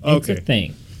 Right? Okay. It's a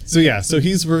thing. So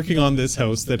he's working on this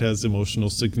house that has emotional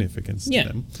significance to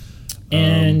them.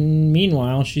 And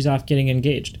meanwhile, she's off getting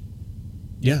engaged.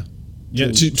 Yeah.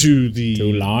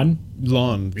 To Lon?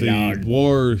 Lon, the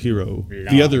war hero. Lon.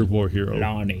 The other war hero.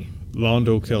 Lonnie.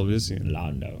 Londo Calrissian.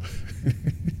 Londo.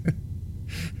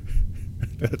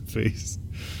 That face.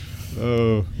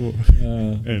 Oh.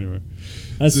 Anyway.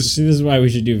 This is why we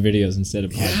should do videos instead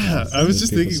of podcasts. Yeah, I was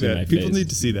just thinking that. People need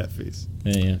to see that face.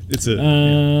 Yeah. It's a...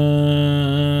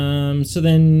 So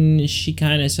then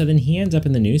he ends up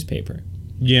in the newspaper.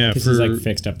 Yeah, because he's, like,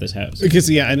 fixed up this house. Because,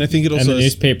 and I think it also... And the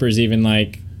newspaper is even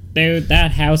like, dude,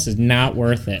 that house is not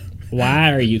worth it.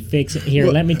 Why are you fixing... Here,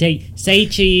 let me say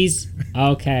cheese.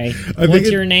 Okay.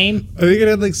 What's your name? I think it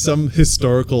had, like, some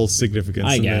historical significance.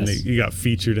 I guess. And then you got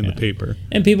featured in the paper.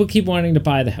 And people keep wanting to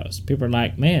buy the house. People are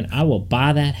like, man, I will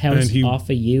buy that house off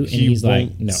of you. And he's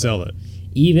like, no. Sell it.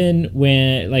 Even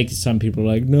when, like, some people are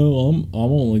like, no, I'm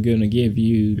only going to give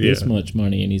you this much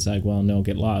money. And he's like, well, no,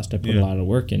 get lost. I put a lot of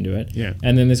work into it. Yeah.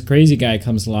 And then this crazy guy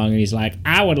comes along and he's like,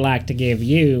 I would like to give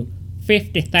you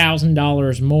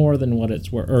 $50,000 more than what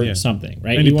it's worth, or something,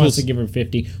 right? And he wants to give her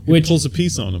 50, which pulls a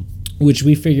piece on him. Which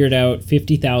we figured out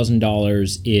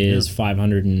 $50,000 is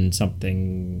 500 and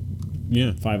something.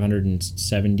 Yeah,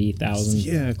 570,000.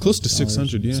 Yeah, close to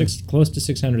 600. Yeah, close to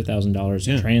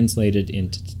 $600,000 translated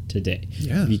into today.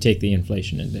 Yeah, if you take the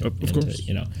inflation into, of course,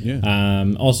 you know.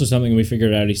 Yeah. Also, something we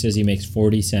figured out. He says he makes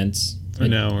 40 cents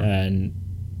an hour. And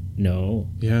no.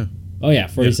 Yeah. Oh yeah,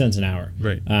 40 cents an hour.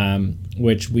 Right.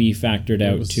 Which we factored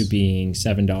out to being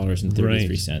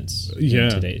 $7.33 in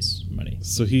today's money.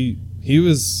 So he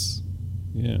was,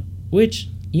 Which,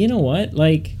 you know what,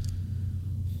 like,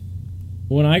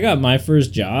 when I got my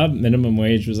first job, minimum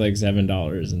wage was like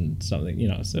 $7 and something, you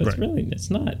know. So it's really, it's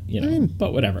not, you know,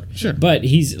 but whatever. Sure. But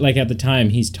he's like, at the time,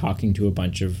 he's talking to a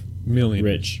bunch of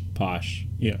rich, posh,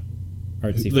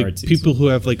 artsy like fartsies. people who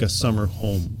have like a summer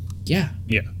home. Yeah.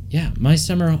 Yeah. Yeah,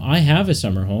 I have a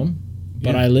summer home,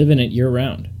 but I live in it year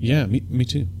round. Yeah, me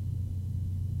too.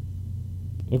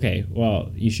 Okay,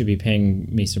 well, you should be paying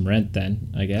me some rent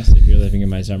then, I guess, if you're living in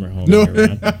my summer home year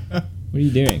round. What are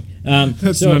you doing?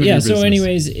 So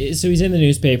anyways, so he's in the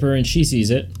newspaper and she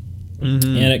sees it,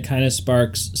 and it kind of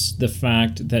sparks the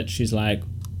fact that she's like,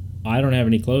 I don't have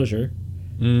any closure.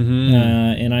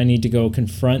 And I need to go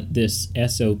confront this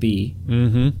SOB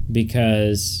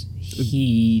because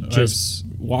he just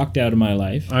walked out of my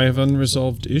life. I have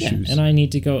unresolved issues. And I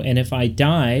need to go, and if I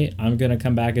die, I'm going to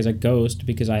come back as a ghost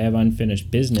because I have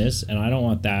unfinished business, and I don't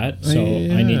want that, so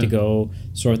I need to go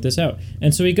sort this out.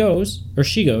 And so he goes, or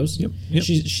she goes, Yep.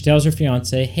 She tells her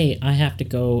fiance, hey, I have to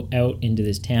go out into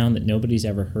this town that nobody's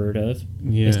ever heard of.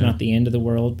 Yeah. It's not the end of the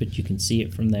world, but you can see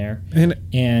it from there.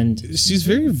 And she's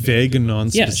very vague and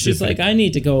non-specific. Yeah, she's like, I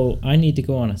need to go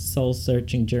on a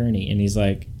soul-searching journey. And he's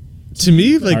like, To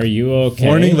me, like, are you okay?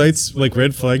 Warning lights, like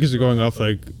red flags are going off,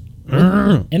 like.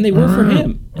 And they were for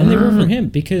him. And they were for him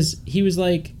because he was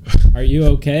like, are you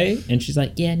okay? And she's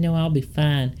like, yeah, no, I'll be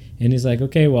fine. And he's like,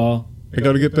 okay, well, I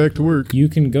got to get back to work. You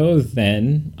can go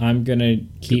then. I'm going to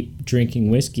keep drinking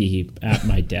whiskey at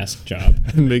my desk job.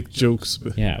 And make jokes.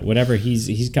 Yeah, whatever.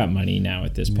 He's got money now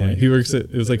at this point. He works at,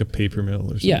 it was like a paper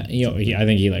mill or something. Yeah, I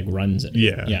think he like runs it.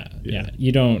 Yeah.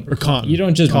 You don't, or cotton. You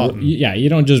don't just, cotton. You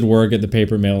don't just work at the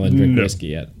paper mill and drink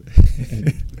whiskey at.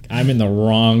 I'm in the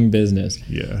wrong business.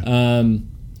 Yeah.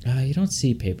 You don't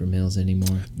see paper mills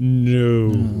anymore.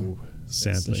 No.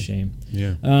 Sadly. It's a shame.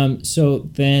 Yeah. So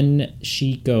then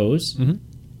she goes,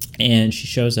 and she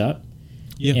shows up,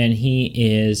 and he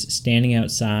is standing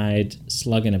outside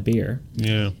slugging a beer.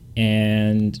 Yeah.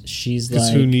 And she's like...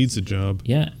 Because who needs a job?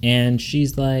 Yeah. And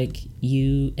she's like,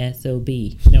 you SOB.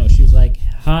 No, she was like,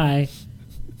 hi,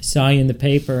 saw you in the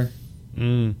paper.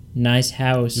 Nice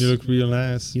house. You look real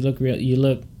nice. You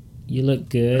look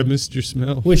good. I missed your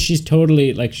smell. Which she's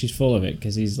totally, like, she's full of it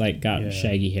because he's, like, got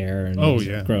shaggy hair and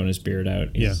he's grown his beard out.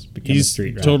 He's become a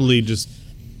street rat. Totally just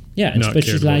but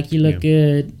she's like, you look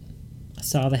good. I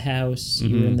saw the house.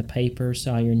 You were in the paper,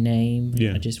 saw your name.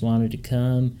 Yeah. I just wanted to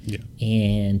come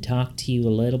and talk to you a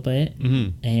little bit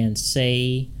and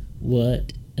say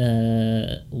what's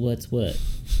what.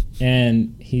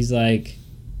 And he's like,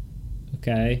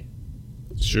 okay.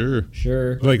 Sure.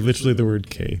 Like, literally the word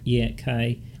K. Yeah,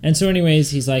 K. And so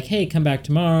anyways, he's like, hey, come back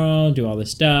tomorrow, do all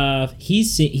this stuff.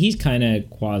 He's kind of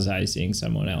quasi seeing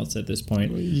someone else at this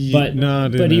point. But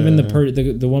even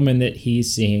the woman that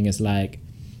he's seeing is like,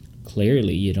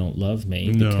 clearly you don't love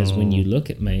me because when you look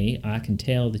at me, I can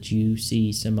tell that you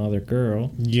see some other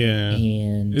girl. Yeah.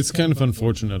 And it's kind of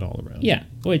unfortunate all around. Yeah,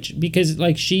 because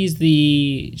like she's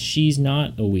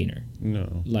not a wiener.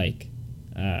 No. Like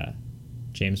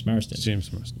James Marsden.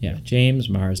 Yeah, James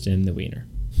Marsden, the wiener.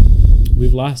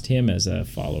 We've lost him as a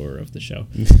follower of the show.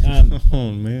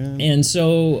 Oh, man. And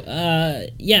so,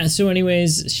 so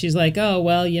anyways, she's like, oh,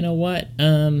 well, you know what?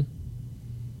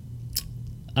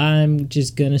 I'm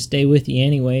just going to stay with you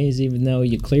anyways, even though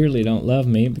you clearly don't love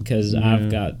me because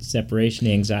I've got separation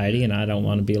anxiety and I don't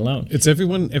want to be alone. It's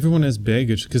everyone has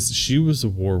baggage because she was a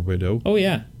war widow. Oh,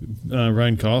 yeah.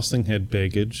 Ryan Gosling had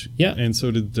baggage. Yeah. And so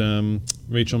did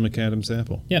Rachel McAdams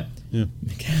Apple. Yeah. Yeah.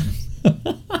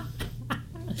 McAdams.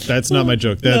 That's not my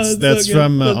joke. That's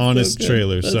from Honest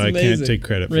Trailer, so I can't take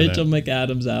credit for Rachel that.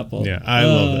 McAdams Apple. Yeah, I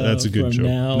love it. That's a good joke.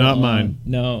 Not mine.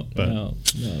 No,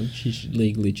 she should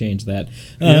legally change that.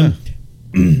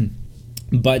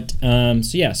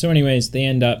 So anyways, they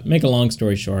end up, make a long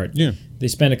story short, they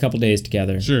spend a couple days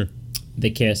together. Sure.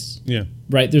 They kiss. Yeah.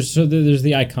 Right, there's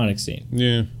the iconic scene.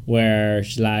 Yeah. Where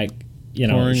she's like,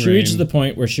 Pouring she rain. reaches the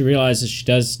point where she realizes she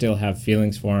does still have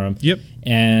feelings for him. Yep.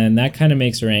 And that kind of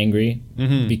makes her angry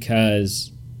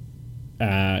because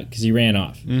he ran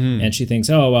off. And she thinks,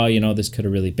 oh, well, this could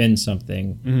have really been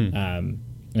something.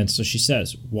 And so she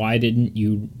says, why didn't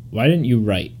you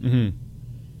write? And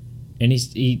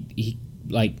he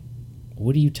like,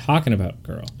 what are you talking about,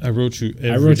 girl? I wrote you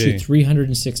every day. you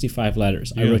 365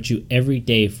 letters. Yeah. I wrote you every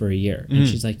day for a year. And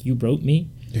she's like, you wrote me?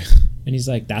 Yeah. And he's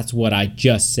like, that's what I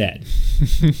just said.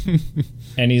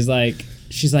 And she's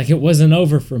like, it wasn't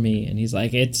over for me. And he's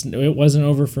like, it wasn't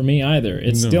over for me either.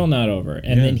 It's still not over.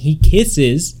 And then he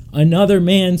kisses another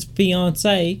man's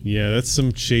fiancée. Yeah, that's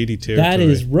some shady territory. That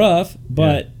is rough,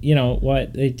 but you know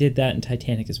what? They did that in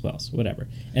Titanic as well, so whatever.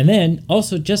 And then,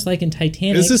 also, just like in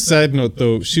Titanic... As a side note,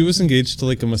 though, she was engaged to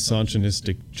like a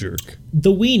misogynistic jerk.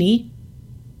 The weenie,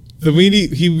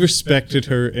 he respected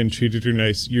her and treated her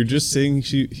nice. You're just saying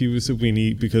he was a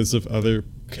weenie because of other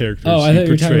characters. Oh, I thought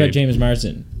you were talking about James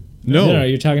Marsden. No,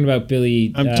 you're talking about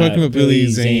Billy. I'm talking about Billy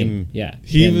Zane. Yeah,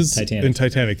 he was in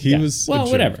Titanic. He was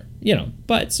whatever,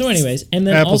 But so, anyways, and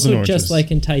then Apples also and just like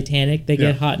in Titanic, they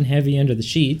get hot and heavy under the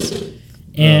sheets,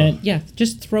 and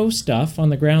just throw stuff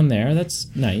on the ground there. That's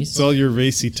nice. It's all your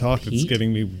racy talk that's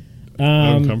getting me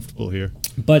uncomfortable here.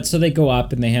 But so they go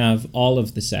up and they have all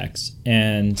of the sex,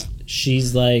 and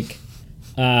she's like,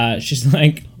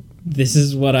 this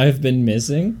is what I've been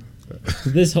missing.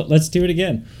 Let's do it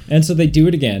again. And so they do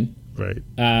it again. Right.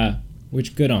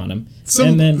 Which good on them.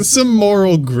 Some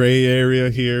moral gray area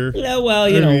here. Yeah,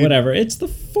 well, whatever. It's the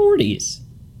 40s.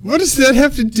 What does that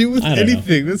have to do with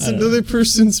anything? That's another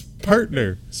person's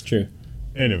partner. It's true.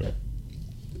 Anyway.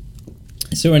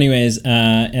 So anyways,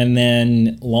 and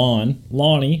then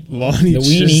Lonnie, the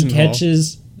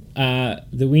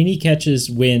weenie catches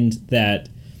wind that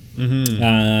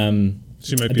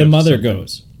she might be the mother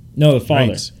goes. No, the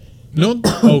father. Right. No.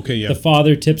 Okay, yeah. The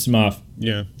father tips him off.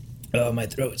 Yeah. oh, my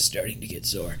throat's starting to get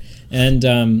sore. And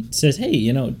says,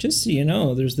 hey, just so you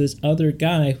know, there's this other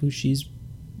guy who she's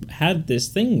had this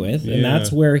thing with, and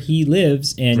that's where he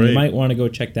lives, and you might want to go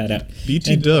check that out.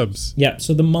 BT Dubs. Yeah,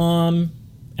 so the mom,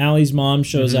 Allie's mom,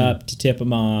 shows up to tip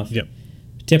him off. Yep.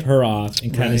 Tip her off,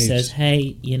 and kind of says,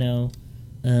 hey,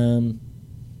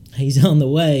 he's on the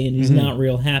way and he's not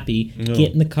real happy. No.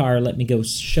 Get in the car, let me go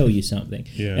show you something.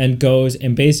 And goes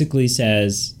and basically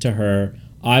says to her,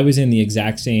 I was in the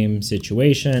exact same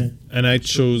situation. And I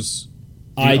chose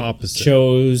the opposite.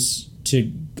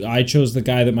 I chose the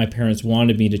guy that my parents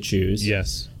wanted me to choose.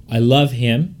 Yes. I love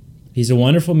him. He's a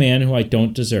wonderful man who I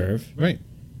don't deserve. Right.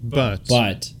 But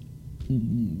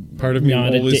part of me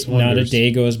always wonders. Not a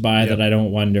day goes by that I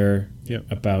don't wonder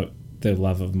about the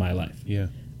love of my life. Yeah.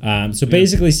 So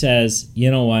basically says, you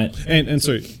know what? And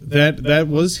sorry, that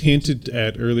was hinted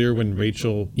at earlier when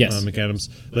Rachel McAdams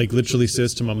literally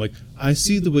says to Mom, I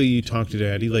see the way you talk to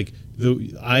Daddy.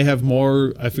 I have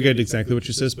more. I forget exactly what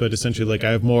she says, but essentially, I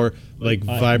have more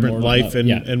vibrant life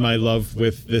and my love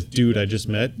with this dude I just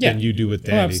met than you do with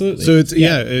Daddy. Oh, absolutely. So it's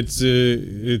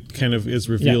it kind of is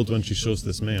revealed when she shows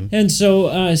this man. And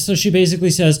so she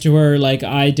basically says to her,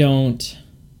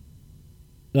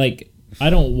 I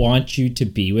don't want you to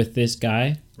be with this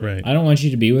guy. Right. I don't want you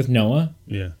to be with Noah.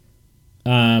 Yeah.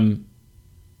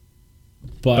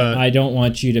 But I don't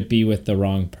want you to be with the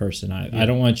wrong person. I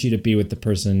don't want you to be with the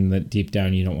person that deep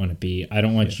down you don't want to be. I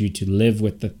don't want you to live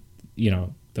with the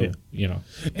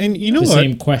and the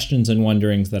same questions and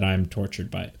wonderings that I'm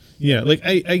tortured by. Yeah,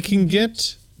 I can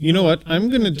get, you know what? I'm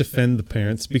going to defend the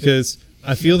parents because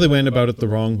I feel they went about it the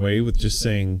wrong way with just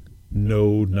saying,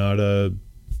 no,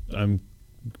 I'm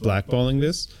blackballing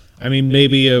this. I mean,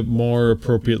 maybe a more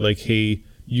appropriate, hey,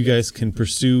 you guys can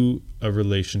pursue a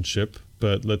relationship,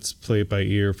 but let's play it by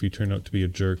ear. If you turn out to be a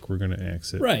jerk, we're going to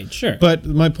axe it. Right, sure. But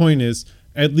my point is,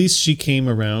 at least she came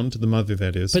around, the mother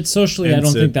that is. But socially, I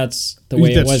don't think that's the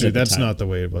way it was at the time. That's not the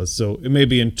way it was. So it may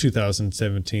be in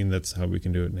 2017, that's how we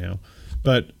can do it now.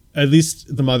 But at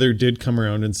least the mother did come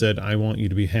around and said, I want you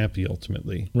to be happy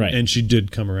ultimately. Right. And she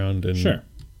did come around and... Sure.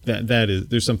 That is,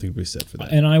 there's something to be said for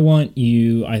that. And I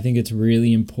think it's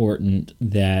really important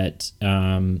that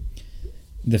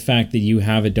the fact that you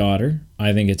have a daughter,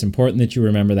 I think it's important that you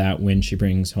remember that when she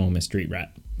brings home a street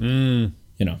rat.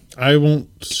 I won't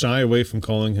shy away from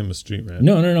calling him a street rat.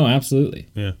 No, absolutely.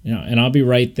 Yeah. And I'll be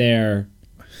right there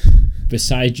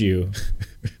beside you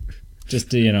just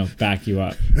to, back you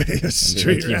up.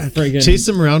 Street rat. Chase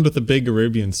him around with a big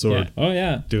Arabian sword. Yeah. Oh,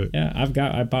 yeah. Do it. Yeah,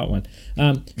 I bought one.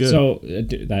 Good. So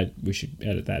that we should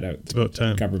edit that out. It's about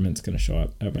time. The government's going to show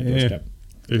up at my doorstep.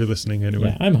 You're listening anyway.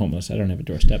 Yeah, I'm homeless. I don't have a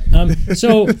doorstep.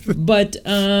 So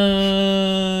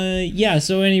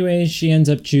anyway, she ends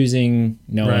up choosing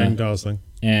Noah. Ryan Gosling.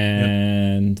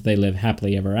 And they live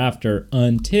happily ever after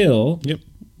until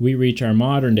we reach our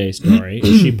modern day story.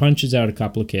 She punches out a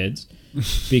couple of kids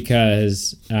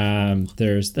because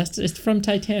it's from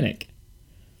Titanic.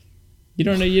 You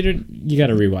don't know. You got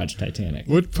to rewatch Titanic.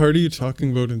 What part are you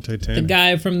talking about in Titanic? The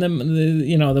guy from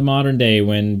the modern day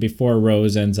before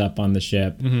Rose ends up on the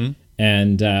ship,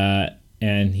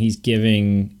 and he's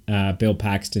giving Bill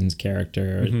Paxton's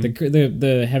character,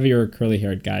 the heavier curly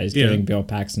haired guy is giving Bill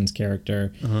Paxton's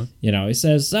character. He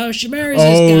says, "Oh, she marries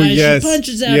this guy. Yes. She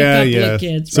punches out a couple of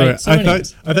kids." Sorry, right? So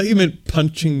I thought you meant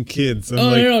punching kids.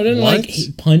 No, didn't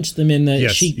he punched them in the.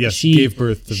 Yes, she gave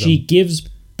birth to them. She gives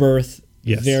birth.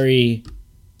 Yes. Very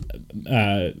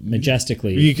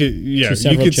majestically. You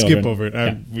could skip over it.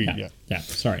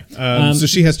 Sorry. So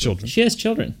she has children. She has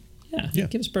children. Yeah.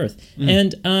 Gives birth,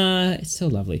 and it's so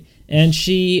lovely. And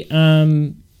she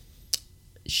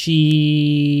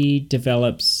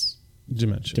develops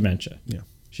dementia. Yeah.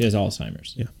 She has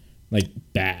Alzheimer's. Yeah.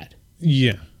 Bad.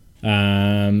 Yeah.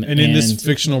 And in this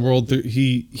fictional world,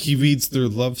 he reads their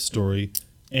love story,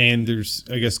 and there's,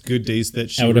 I guess, good days that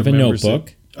she out of a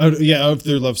notebook. Out of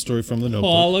their love story from the notebook.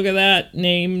 Oh, look at that.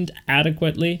 Named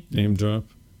adequately. Name drop.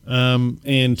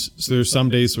 And so there's some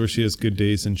days where she has good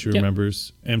days and she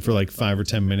remembers. And for 5 or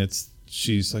 10 minutes,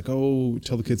 she's like, oh,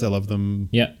 tell the kids I love them.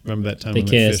 Yeah. Remember that time they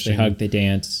kiss, they hug, they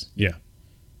dance. Yeah.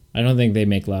 I don't think they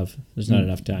make love. There's not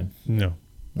enough time. No.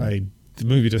 The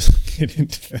movie doesn't get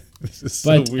into that. This is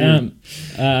so weird.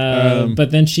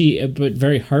 But then but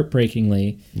very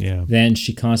heartbreakingly, yeah. Then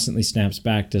she constantly snaps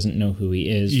back, doesn't know who he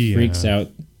is, freaks out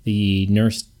the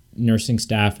nursing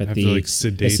staff at the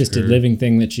assisted living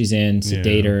thing that she's in,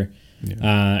 sedate her.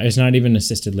 Yeah. It's not even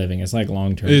assisted living; it's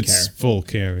long-term care. It's full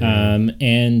care. Yeah.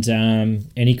 And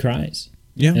he cries.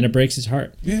 Yeah, and it breaks his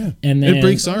heart. Yeah, and then it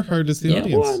breaks our heart as the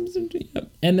audience.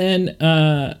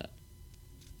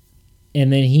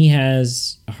 And then he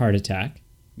has a heart attack.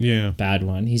 bad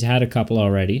one. He's had a couple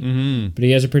already, but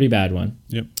he has a pretty bad one.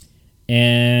 Yep.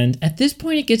 And at this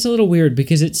point, it gets a little weird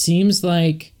because it seems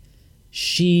like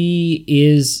she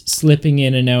is slipping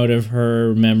in and out of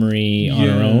her memory on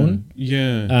her own.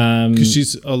 Yeah. Because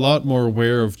she's a lot more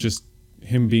aware of just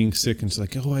him being sick, and she's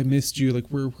like, "Oh, I missed you. Like,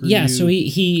 where were you?" So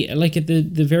he like at the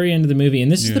very end of the movie,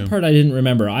 and this is the part I didn't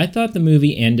remember. I thought the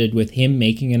movie ended with him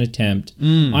making an attempt.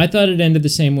 I thought it ended the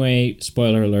same way.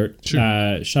 Spoiler alert.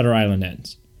 Shutter Island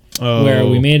ends, where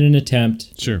we made an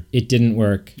attempt. Sure. It didn't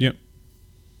work. Yep.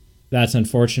 That's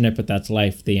unfortunate, but that's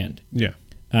life. The end. Yeah.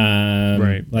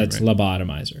 Let's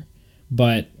lobotomize her.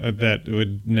 But that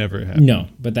would never happen. No,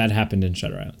 but that happened in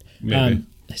Shutter Island. Maybe.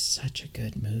 It's such a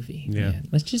good movie. Yeah. Man.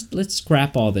 Let's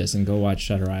scrap all this and go watch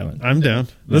Shutter Island. I'm down.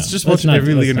 Let's watch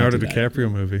every Leonardo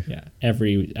DiCaprio movie. Yeah,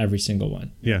 every single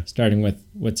one. Yeah. Starting with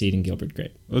What's Eating Gilbert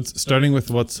Grape. Starting with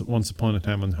What's Once Upon a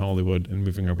Time in Hollywood and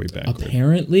moving our way backward.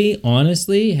 Apparently,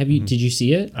 honestly, did you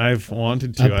see it? I've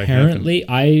wanted to. Apparently,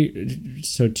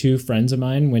 so two friends of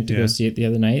mine went to go see it the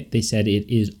other night. They said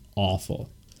it is awful.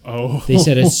 Oh. They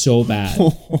said it's so bad.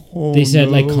 They said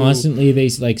constantly they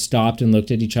stopped and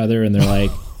looked at each other and they're like,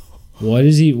 what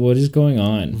is going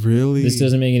on? Really? This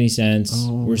doesn't make any sense.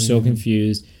 We're so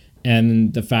confused.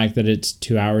 And the fact that it's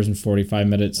 2 hours and 45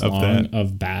 minutes long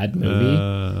of bad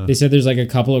movie. They said there's a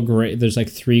couple of there's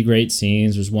 3 great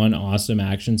scenes. There's one awesome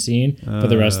action scene, but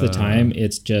the rest of the time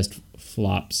it's just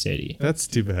flop city. That's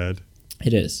too bad.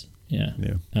 It is. Yeah.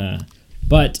 Yeah.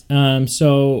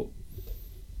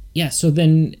 So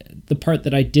then the part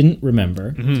that I didn't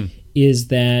remember is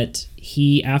that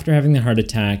he, after having the heart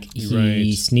attack,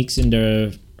 he sneaks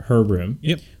into her room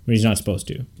when he's not supposed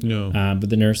to. No. But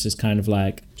the nurse is kind of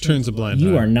like, turns a blind eye.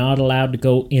 You are not allowed to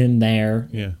go in there,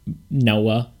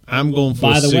 Noah. I'm going for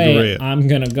By a the cigarette. way, I'm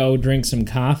going to go drink some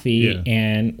coffee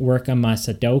and work on my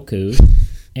Sudoku.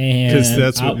 Because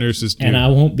that's what nurses do. And I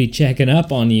won't be checking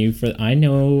up on you I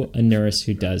know a nurse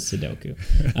who does Sudoku.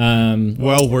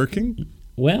 While working?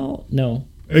 Well, no.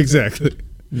 Exactly.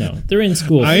 No, they're in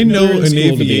school. I know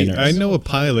I know a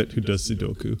pilot who does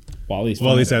Sudoku while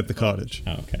he's at the cottage.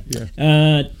 Oh, okay. Yeah.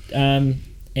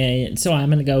 And so I'm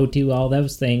gonna go do all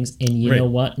those things, and you know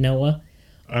what, Noah?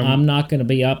 I'm not gonna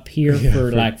be up here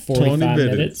for 45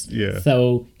 minutes. Yeah.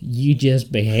 So you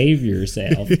just behave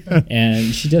yourself.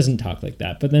 And she doesn't talk like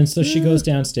that. But then she goes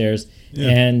downstairs,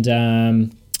 and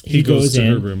he goes to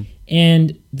in her room.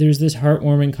 And there's this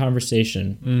heartwarming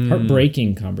conversation,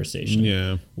 heartbreaking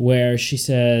conversation, where she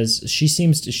says she's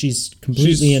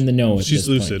completely in the know at this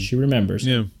lucid. point. She remembers.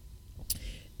 Yeah.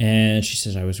 And she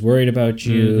says, I was worried about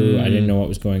you. I didn't know what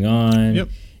was going on. Yep.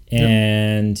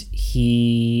 And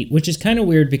which is kind of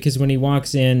weird because when he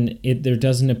walks in, there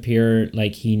doesn't appear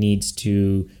like he needs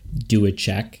to do a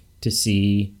check to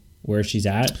see where she's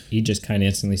at. He just kind of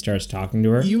instantly starts talking to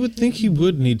her. You would think he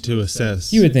would need to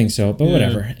assess. You would think so, but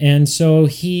whatever. And so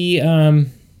she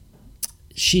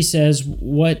says,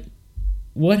 what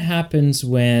happens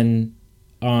when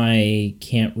I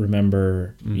can't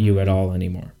remember you at all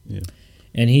anymore? Yeah.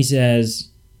 And he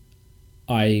says,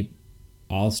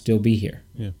 I'll still be here.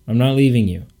 Yeah. I'm not leaving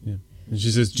you. Yeah. And she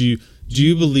says, do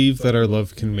you believe that our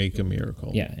love can make a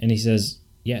miracle? Yeah. And he says,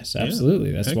 yes,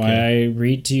 absolutely. That's why I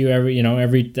read to you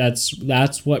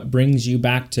that's what brings you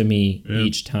back to me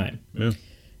each time. Yeah.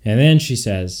 And then she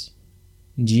says,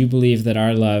 do you believe that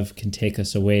our love can take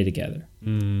us away together?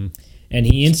 Mm. And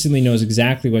he instantly knows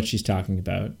exactly what she's talking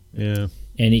about. Yeah.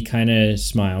 And he kind of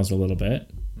smiles a little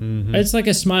bit. Mm-hmm. It's like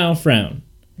a smile frown.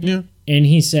 Yeah. And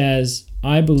he says,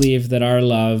 I believe that our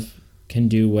love can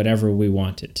do whatever we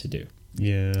want it to do.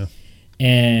 Yeah.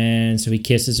 And so he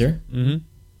kisses her. Mm-hmm.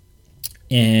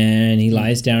 And he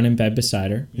lies down in bed beside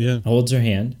her. Yeah. Holds her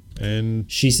hand.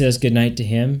 And she says goodnight to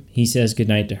him. He says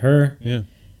goodnight to her. Yeah.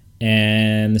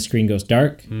 And the screen goes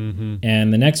dark. Mm-hmm.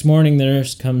 And the next morning, the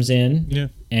nurse comes in. Yeah.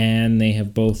 And they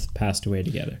have both passed away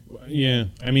together. Yeah.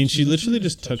 I mean, she literally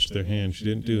just touched their hand. She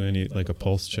didn't do any, a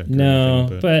pulse check.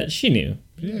 No, but she knew.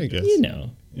 Yeah, I guess.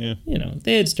 Yeah.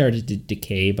 They had started to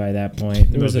decay by that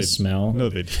point. There was a smell. No,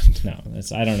 they didn't. No,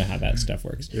 I don't know how that stuff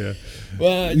works. Yeah.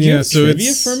 Well, do you have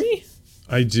trivia for me?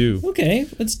 I do. Okay,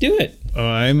 let's do it.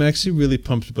 I'm actually really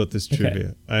pumped about this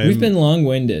trivia. We've been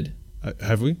long-winded.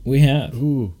 Have we? We have.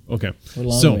 Ooh, okay. We're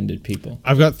long-winded people.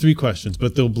 I've got 3 questions,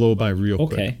 but they'll blow by real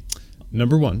quick. Okay.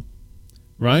 Number 1,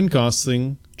 Ryan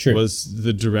Gosling was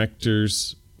the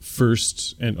director's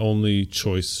first and only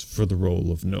choice for the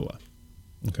role of Noah.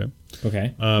 Okay.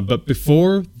 Okay. But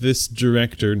before this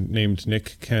director named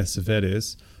Nick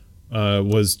Cassavetes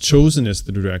was chosen as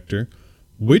the director,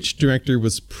 which director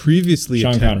was previously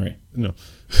Sean Connery? No.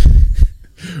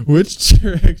 Which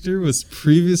director was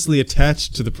previously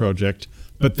attached to the project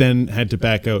but then had to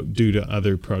back out due to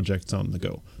other projects on the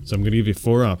go. So I'm going to give you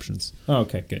 4 options. Oh,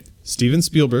 okay, good. Steven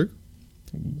Spielberg,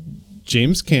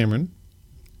 James Cameron,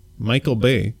 Michael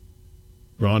Bay,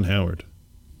 Ron Howard.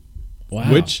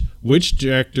 Wow. Which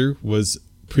director was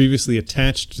previously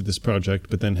attached to this project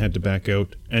but then had to back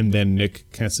out, and then Nick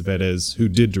Cassavetes, who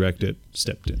did direct it,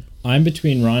 stepped in? I'm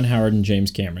between Ron Howard and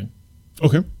James Cameron.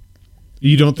 Okay.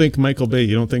 You don't think Michael Bay,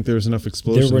 you don't think there was enough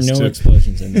explosions? There were no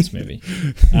explosions in this movie.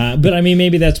 But I mean,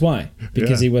 maybe that's why,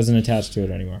 because he wasn't attached to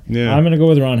it anymore. Yeah. I'm going to go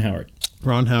with Ron Howard.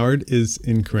 Ron Howard is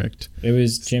incorrect. It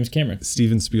was James Cameron.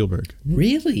 Steven Spielberg.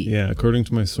 Really? Yeah, according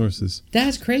to my sources.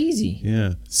 That's crazy.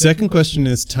 Yeah. Second question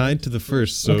is tied to the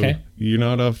first, so okay. You're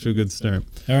not off to a good start.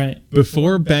 All right.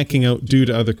 Before backing out due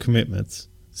to other commitments,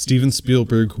 Steven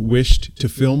Spielberg wished to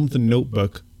film The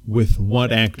Notebook with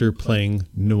what actor playing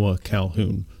Noah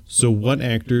Calhoun? So what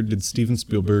actor did Steven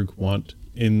Spielberg want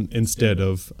instead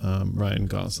of Ryan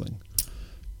Gosling?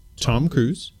 Tom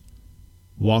Cruise,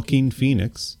 Joaquin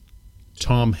Phoenix,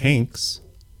 Tom Hanks,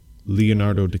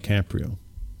 Leonardo DiCaprio.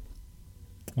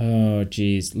 Oh,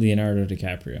 geez. Leonardo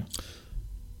DiCaprio.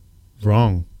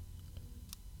 Wrong.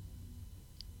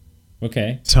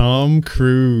 Okay. Tom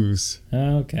Cruise.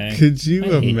 Okay. Could you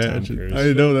I hate imagine? Tom Cruise.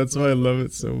 I know, that's why I love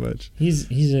it so much. He's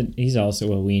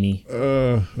also a weenie.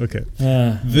 Okay. Okay.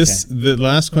 The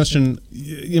last question,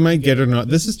 you might get it or not.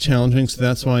 This is challenging, so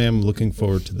that's why I'm looking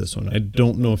forward to this one. I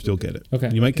don't know if you'll get it.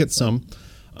 Okay. You might get some.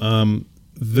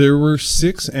 There were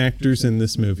 6 actors in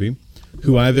this movie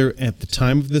who either at the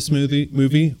time of this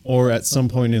movie or at some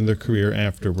point in their career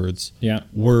afterwards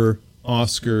were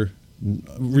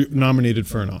nominated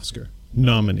for an Oscar.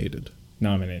 Nominated.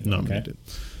 Okay.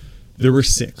 There were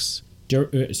 6.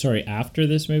 Sorry, after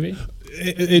this movie?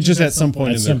 It just at some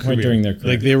point during their career.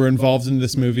 Like they were involved in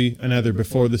this movie, and either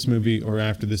before this movie or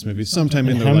after this movie, sometime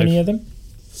in their life. How many of them?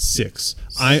 6.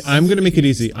 I'm going to make it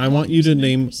easy. I want you to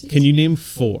name. Can you name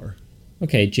 4?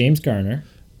 Okay, James Garner.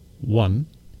 1.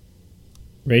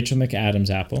 Rachel McAdams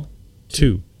Apple.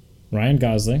 2. Ryan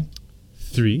Gosling.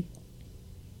 3.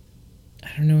 I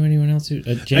don't know anyone else who.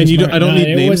 James and you I don't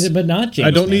need names. But not James. I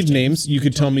don't need names. You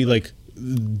could tell me like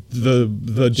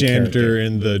the janitor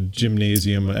in the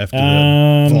gymnasium after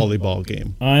the volleyball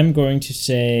game. I'm going to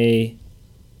say.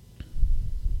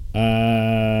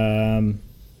 I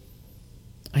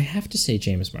have to say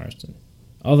James Marsden.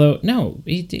 Although, no,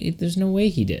 there's no way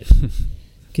he did.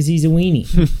 Because he's a weenie.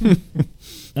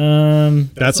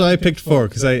 That's why I picked 4,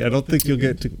 because I don't think you'll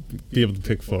get to be able to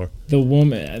pick 4. The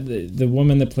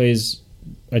woman that plays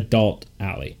adult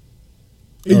Allie.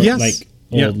 Yes. Like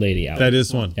old lady Allie. That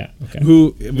is one. Yeah, okay.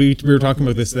 Who, we were talking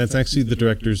about this, that's actually the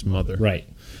director's mother. Right.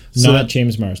 So Not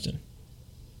James Marsden.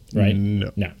 Right?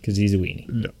 No. No, because he's a weenie.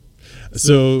 No.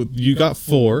 So you got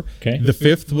 4. Okay. The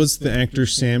 5th was the actor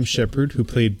Sam Shepard, who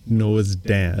played Noah's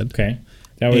dad. Okay.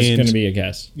 That was going to be a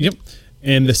guess. Yep.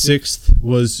 And the 6th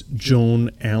was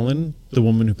Joan Allen, the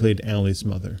woman who played Allie's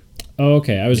mother. Oh,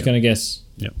 okay. I was going to guess.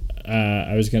 Yeah.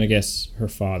 I was going to guess her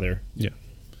father. Yeah.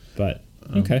 But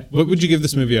okay. What would you give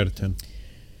this movie out of 10?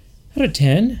 Out of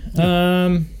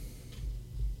 10,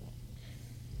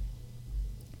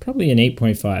 probably an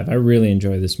 8.5. I really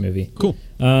enjoy this movie. Cool.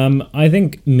 I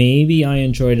think maybe I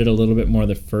enjoyed it a little bit more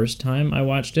the first time I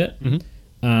watched it.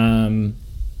 Mm-hmm.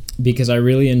 Because I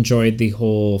really enjoyed the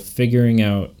whole figuring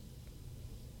out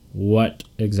what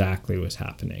exactly was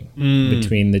happening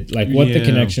between the what the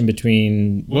connection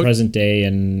between present day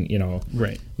and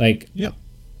right, like yeah.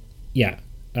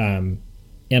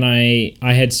 And I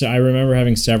remember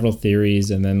having several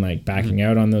theories and then like backing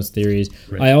out on those theories.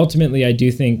 Right. I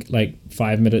do think like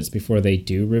 5 minutes before they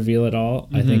do reveal it all,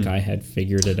 I think I had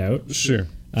figured it out. Sure.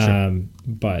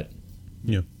 But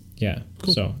yeah.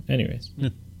 Cool. So anyways. Yeah.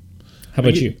 How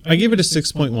about you? I gave it a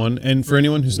 6.1, and for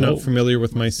anyone who's not familiar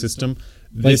with my system,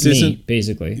 this isn't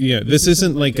basically. Yeah, this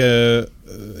isn't like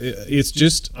it's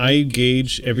just I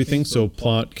gauge everything, so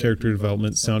plot, character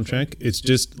development, soundtrack. It's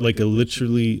just like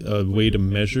literally a way to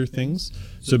measure things.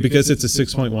 So because it's a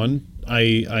 6.1,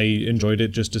 I enjoyed it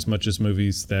just as much as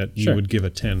movies that you would give a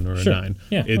 10 or a 9.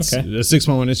 Yeah, it's a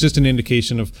 6.1. It's just an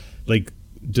indication of like,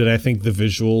 did I think the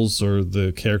visuals or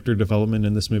the character development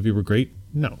in this movie were great?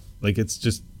 No, like it's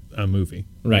just a movie,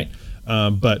 right?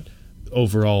 But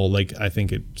overall, like I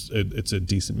think it's a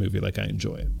decent movie. Like I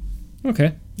enjoy it.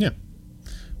 Okay. Yeah.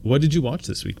 What did you watch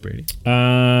this week, Brady?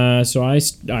 So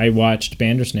I watched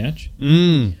Bandersnatch.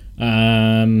 I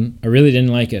really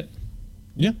didn't like it.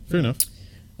 Yeah, fair enough.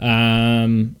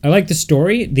 I liked the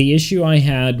story. The issue I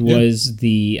had was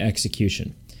the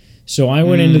execution. So I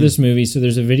went into this movie. So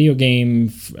there's a video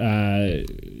game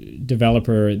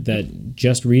developer that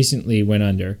just recently went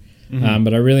under.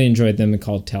 But I really enjoyed them. They're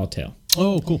called Telltale.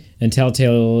 Oh, cool. And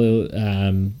Telltale,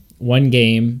 one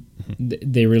game,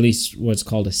 they released what's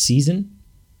called a season.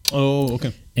 Oh,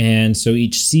 okay. And so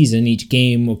each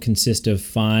game will consist of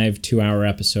 5 2-hour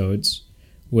episodes,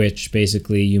 which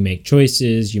basically you make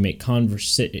choices, you make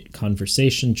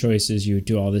conversation choices, you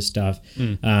do all this stuff,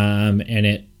 and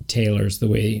it tailors the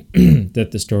way that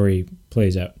the story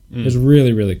plays out. It was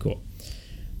really, really cool.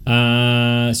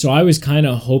 So I was kind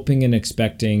of hoping and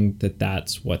expecting that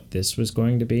that's what this was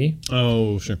going to be.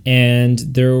 Oh, sure. And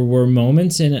there were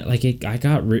moments in it, like I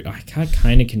got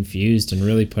kind of confused and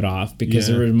really put off because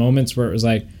there were moments where it was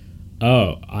like,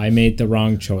 oh, I made the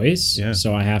wrong choice,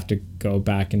 so I have to go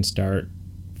back and start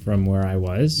from where I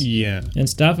was, and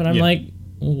stuff. And I'm like,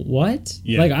 what?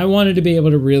 Like I wanted to be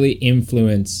able to really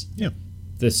influence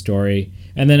the story.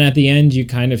 And then at the end, you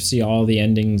kind of see all the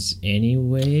endings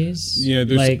anyways. Yeah,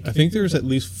 I think there's at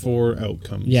least 4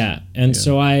 outcomes. Yeah, and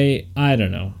so I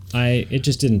don't know. It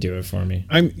just didn't do it for me.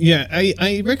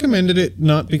 I recommended it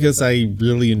not because I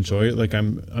really enjoy it. Like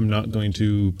I'm not going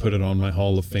to put it on my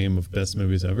Hall of Fame of best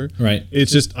movies ever. Right.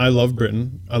 It's just I love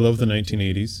Britain. I love the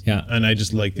 1980s. Yeah. And I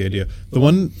just like the idea. The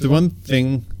one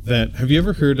thing that have you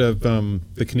ever heard of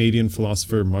the Canadian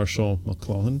philosopher Marshall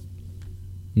McLuhan?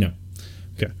 No.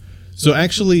 Okay. So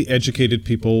actually educated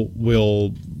people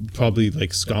will probably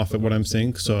like scoff at what I'm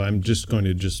saying, so I'm just going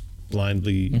to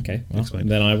blindly explain.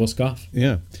 Then I will scoff.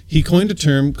 Yeah. He coined a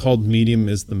term called medium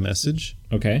is the message.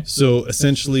 Okay. So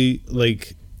essentially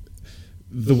like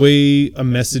the way a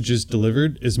message is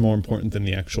delivered is more important than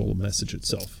the actual message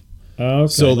itself. Okay.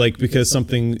 So like because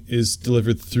something is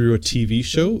delivered through a TV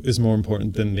show is more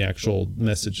important than the actual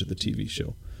message of the TV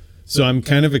show. So I'm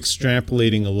kind of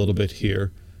extrapolating a little bit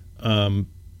here.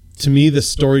 To me, the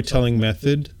storytelling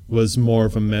method was more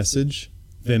of a message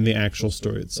than the actual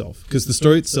story itself. Because the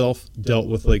story itself dealt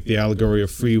with like the allegory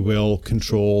of free will,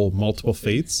 control, multiple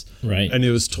fates. Right. And it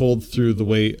was told through the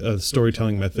way of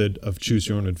storytelling method of choose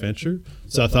your own adventure.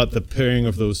 So I thought the pairing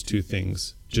of those two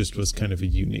things just was kind of a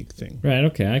unique thing. Right,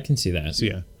 okay, I can see that. So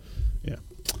yeah.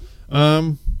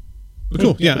 But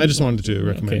cool. Yeah, I just wanted to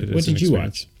recommend it. What did you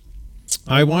watch?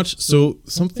 I watched, so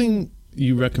something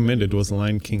you recommended was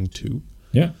Lion King 2.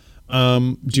 Yeah.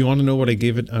 Do you want to know what I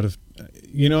gave it out of...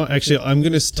 actually, I'm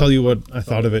going to tell you what I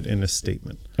thought of it in a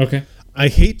statement. Okay. I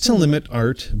hate to limit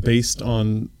art based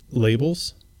on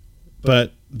labels,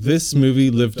 but this movie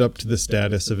lived up to the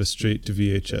status of a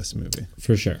straight-to-VHS movie.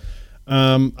 For sure.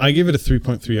 I give it a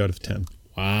 3.3 out of 10.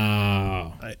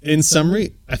 Wow. In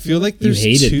summary, I feel like there's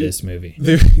You hated this movie.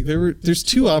 There's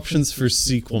 2 options for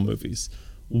sequel movies.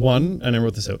 One, and I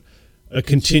wrote this out, a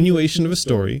continuation of a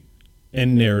story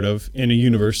and narrative in a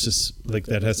universe like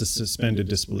that has a suspended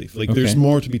disbelief. Like there's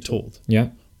more to be told. Yeah.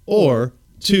 Or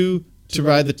 2, to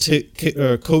ride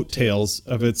the coattails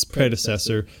of its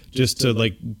predecessor just to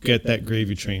like get that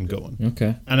gravy train going.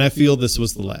 Okay. And I feel this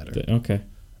was the latter. Okay.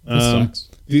 This sucks.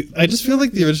 I just feel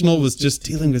like the original was just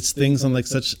dealing with things on like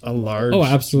such a large,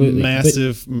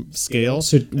 massive scale.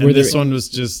 So this one was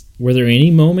just... Were there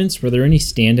any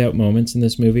standout moments in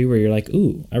this movie where you're like,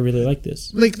 ooh, I really like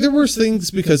this? Like there were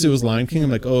things because it was Lion King.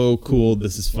 I'm like, oh, cool,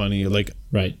 this is funny. Like,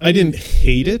 right. I didn't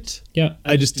hate it. Yeah.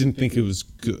 I just didn't think it was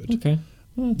good. Okay.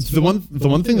 Well, the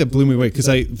one thing that blew me away, because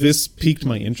this piqued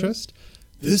my interest,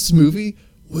 this movie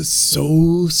was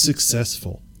so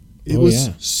successful. It was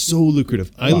so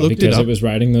lucrative. I looked it up. Because it was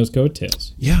riding those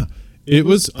coattails. Yeah. It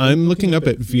was. I'm looking up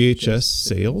at VHS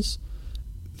sales.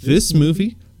 This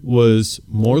movie was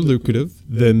more lucrative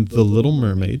than The Little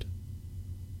Mermaid,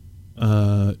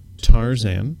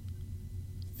 Tarzan,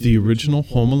 the original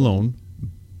Home Alone,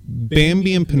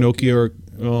 Bambi and Pinocchio.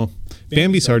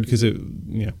 Bambi's hard because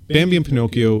Bambi and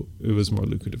Pinocchio, it was more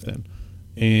lucrative then.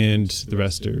 And the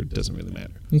rest doesn't really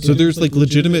matter. Okay. So there's like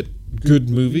legitimate good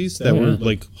movies that were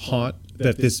like hot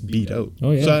that this beat out.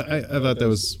 Oh yeah. So I thought that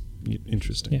was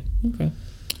interesting. Yeah. Okay.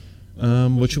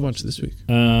 What you watched this week?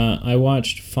 I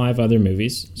watched 5 other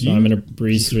movies, so I'm gonna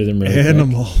breeze through them really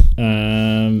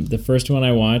quick. The first one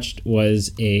I watched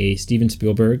was a Steven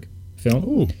Spielberg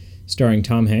film starring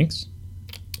Tom Hanks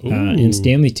and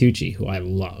Stanley Tucci, who I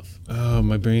love. Oh,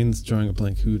 my brain's drawing a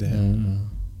blank. Who that?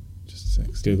 Just a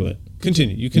sec. Google it.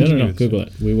 Continue. You continue. No. Google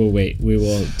it. We will wait. We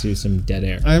will do some dead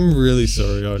air. I'm really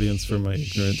sorry, audience, for my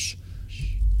ignorance.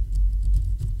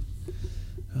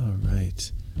 All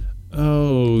right.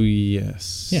 Oh,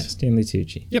 yes. Yeah, Stanley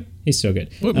Tucci. Yep. He's so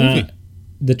good. What movie?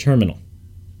 The Terminal.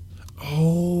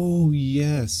 Oh,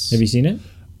 yes. Have you seen it?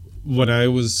 When I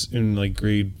was in like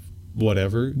grade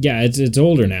whatever. Yeah, it's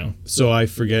older now. So I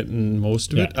forget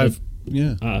most of it.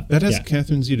 That has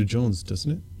Catherine Zeta-Jones,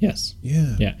 doesn't it? Yes.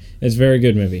 Yeah. Yeah. It's a very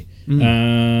good movie.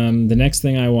 The next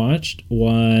thing I watched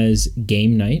was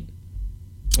Game Night.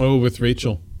 Oh, with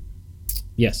Rachel.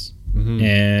 Yes.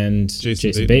 And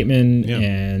Jason Bateman yeah.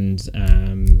 and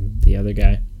the other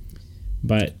guy.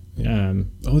 But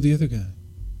the other guy.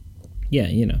 Yeah,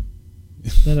 you know.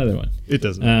 That other one. It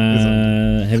doesn't.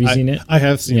 Have you seen it? I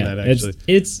have seen that, actually.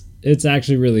 It's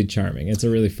actually really charming. It's a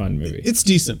really fun movie. It's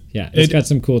decent. Yeah, it's got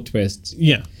some cool twists.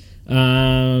 Yeah.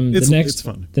 It's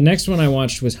fun. The next one I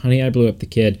watched was Honey, I Blew Up the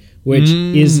Kid, which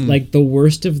is like the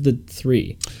worst of the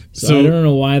three. So I don't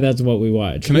know why that's what we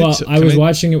watched. I was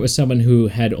watching it with someone who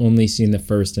had only seen the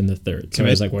first and the third. So I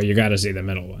was like, well, you got to see the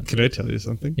middle one. Can I tell you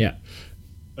something? Yeah.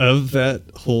 Of that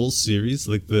whole series,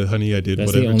 like the Honey, I Did That's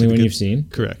Whatever. That's the only one you've seen?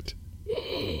 Correct.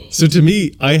 So to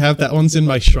me, I have that one's in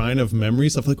my shrine of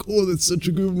memories. I'm like, oh, that's such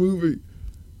a good movie.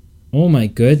 Oh my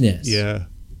goodness. Yeah.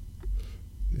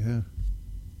 Yeah.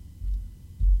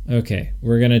 Okay,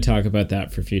 we're going to talk about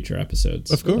that for future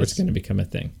episodes. Of course. It's going to become a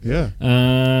thing. Yeah.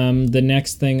 The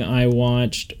next thing I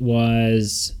watched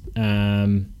was... how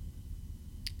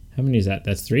many is that?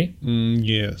 That's 3?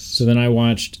 Yes. So then I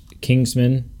watched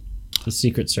Kingsman, The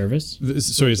Secret Service.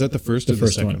 Sorry, is that the first or the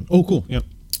second? One. Oh, cool. Yep.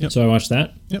 So I watched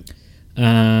that. Yep.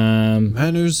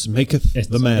 Manners maketh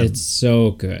the man. It's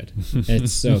so good.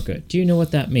 It's so good. Do you know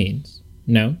what that means?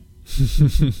 No?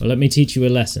 Well, let me teach you a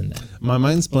lesson then. My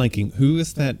mind's blanking. Who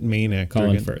is that main actor?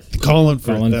 Colin Firth. Colin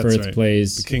Firth right.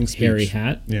 plays Harry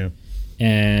Hatt. Yeah.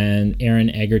 And Aaron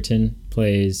Egerton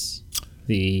plays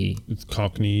the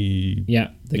Cockney.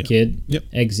 Yeah, the kid. Yep.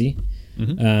 Eggsy.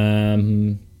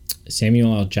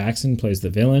 Samuel L. Jackson plays the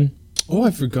villain. Oh,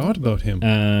 I forgot about him.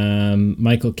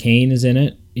 Michael Caine is in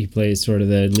it. He plays sort of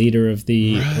the leader of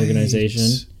the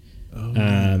organization.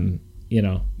 Oh, you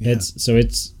know, it's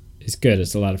good.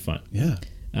 It's a lot of fun. Yeah.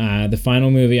 The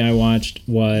final movie I watched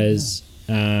was.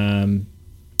 Sorry,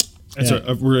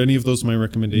 were any of those my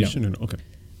recommendation? No. Or no? Okay.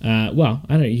 Well,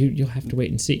 I don't know. You'll have to wait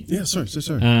and see. Yeah, sorry.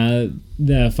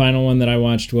 The final one that I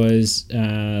watched was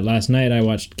last night. I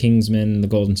watched Kingsman: The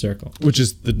Golden Circle, which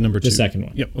is the number 2. The second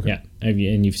one. Yep. Okay.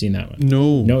 Yeah, and you've seen that one?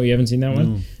 No, you haven't seen that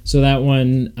one. No. So that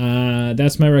one,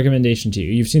 that's my recommendation to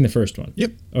you. You've seen the first one.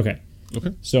 Yep. Okay.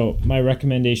 So my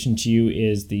recommendation to you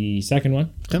is the second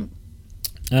one. Yep.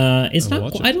 It's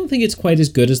not. I don't think it's quite as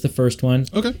good as the first one.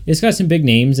 Okay. It's got some big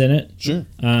names in it. Sure.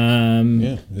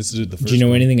 This is the first. Do you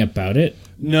know anything about it?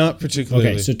 Not particularly.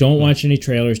 Okay, so don't watch any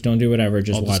trailers. Don't do whatever.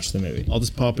 Just watch the movie. I'll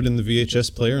just pop it in the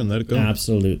VHS player and let it go.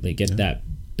 Absolutely. Get that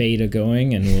beta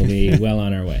going, and we'll be well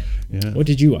on our way. Yeah. What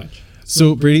did you watch?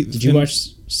 So Brady, did you watch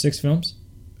 6 films?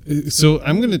 So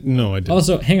I'm gonna. No, I didn't.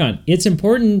 Also, hang on. It's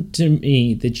important to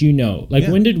me that you know. Like,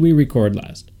 when did we record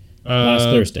last? Last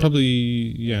Thursday. Probably,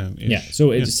 yeah. Yeah,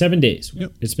 so it's 7 days.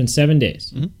 Yep. It's been 7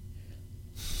 days.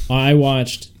 Mm-hmm. I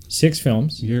watched 6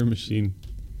 films. You're a machine.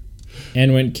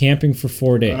 And went camping for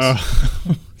 4 days.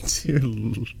 Dear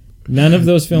None of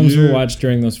those films were watched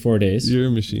during those 4 days. You're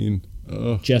a machine.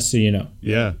 Oh. Just so you know.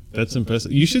 Yeah, that's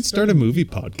impressive. You should start a movie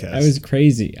podcast. I was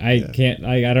crazy. I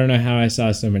don't know how I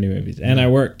saw so many movies. And I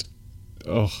worked.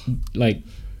 Oh. Like...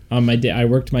 on my day, I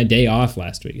worked my day off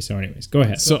last week. So, anyways, go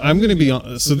ahead. So I'm going to be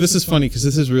on. So this is funny because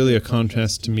this is really a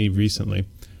contrast to me recently.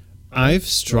 I've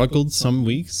struggled some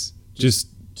weeks just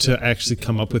to actually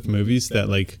come up with movies that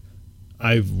like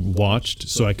I've watched,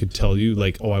 so I could tell you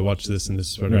like, oh, I watched this and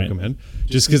this is what I recommend.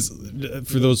 Just because,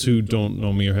 for those who don't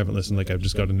know me or haven't listened, like I've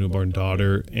just got a newborn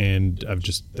daughter, and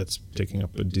that's taking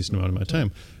up a decent amount of my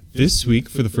time. This week,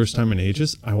 for the first time in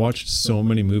ages, I watched so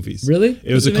many movies. Really?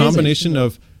 It was a combination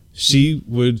of. She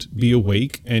would be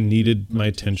awake and needed my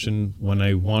attention when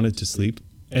I wanted to sleep.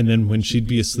 And then when she'd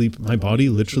be asleep, my body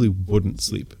literally wouldn't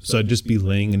sleep. So I'd just be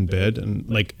laying in bed. And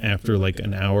like after like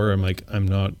an hour, I'm like, I'm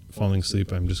not falling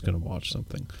asleep. I'm just going to watch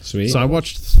something. Sweet. So I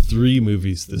watched 3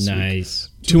 movies this week. Nice.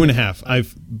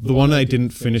 2.5. The one I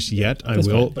didn't finish yet, I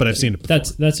will, but I've seen it before.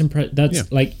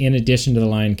 That's like in addition to The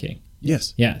Lion King.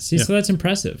 Yes. Yeah. See, so that's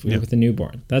impressive with a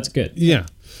newborn. That's good. Yeah.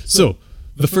 So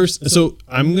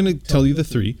I'm going to tell you the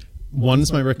 3.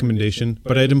 One's my recommendation,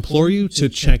 but I'd implore you to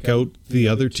check out the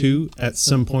other 2 at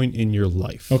some point in your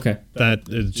life. Okay. That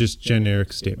is just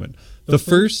generic statement. The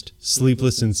first,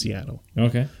 Sleepless in Seattle.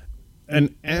 Okay.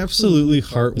 An absolutely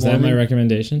heartwarming... Is that my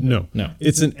recommendation? No.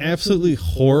 It's an absolutely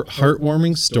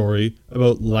heartwarming story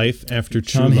about life after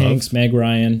true love. Tom Hanks, Meg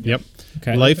Ryan. Yep.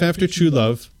 Okay. Life after true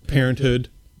love, parenthood,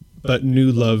 but new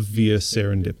love via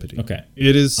serendipity. Okay.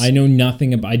 It is... I know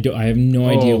nothing about... I have no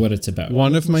idea what it's about.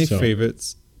 One of my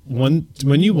favorites... When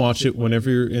you watch it, whenever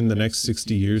you're in the next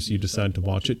 60 years, you decide to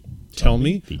watch it, tell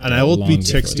me, and I will be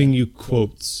texting you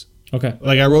quotes. Okay.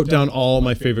 Like, I wrote down all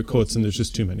my favorite quotes, and there's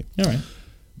just too many. All right.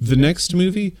 The next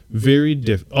movie, very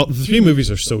different. The 3 movies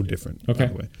are so different, by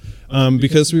the way.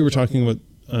 Because we were talking about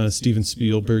Steven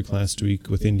Spielberg last week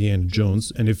with Indiana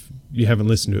Jones. And if you haven't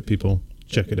listened to it, people,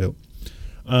 check it out.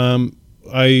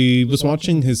 I was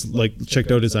watching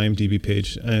checked out his IMDb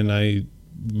page, and I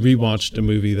rewatched a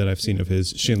movie that I've seen of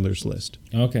his, Schindler's List.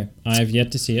 Okay. I've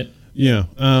yet to see it. Yeah.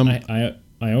 I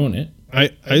own it.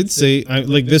 I'd say,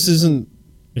 this isn't...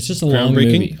 It's just a long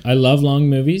movie. I love long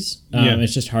movies.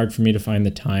 It's just hard for me to find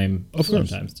the time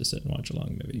sometimes to sit and watch a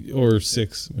long movie. Or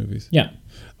 6 movies. Yeah.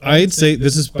 I'd say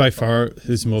this is by far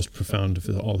his most profound of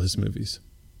all his movies.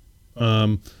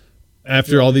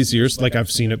 After all these years,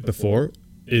 I've seen it before,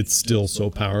 it's still so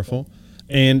powerful.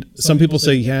 And some people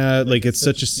say, it's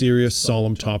such a serious,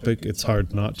 solemn topic, it's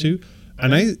hard not to.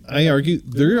 And I argue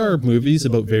there are movies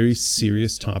about very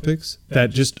serious topics that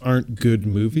just aren't good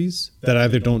movies, that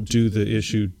either don't do the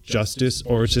issue justice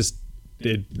or it's just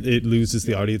it loses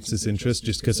the audience's interest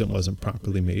just because it wasn't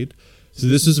properly made. So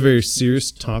this is a very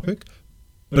serious topic,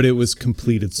 but it was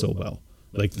completed so well.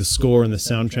 The score and the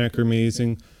soundtrack are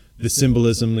amazing. The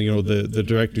symbolism, the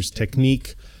director's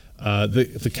technique,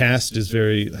 the cast has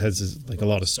a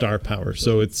lot of star power.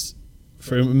 So it's,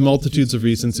 for multitudes of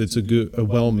reasons, it's a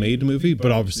well-made movie,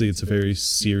 but obviously it's a very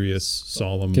serious,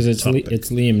 solemn because it's topic. It's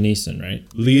Liam Neeson, right?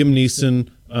 Liam Neeson,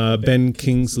 Ben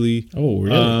Kingsley. Oh,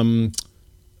 really?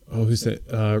 Who's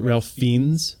that? Ralph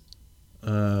Fiennes.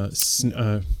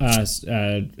 Voldemort.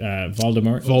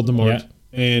 Voldemort. Yeah.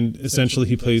 And essentially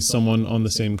he plays someone on the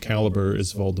same caliber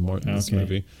as Voldemort in this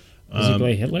movie. Does he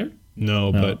play Hitler?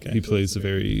 No, but he plays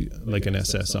an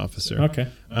SS officer. Okay.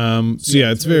 So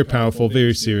yeah, it's very powerful,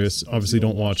 very serious. Obviously,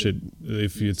 don't watch it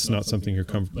if it's not something you're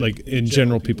comfortable. In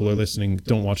general, people are listening.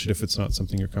 Don't watch it if it's not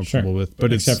something you're comfortable with.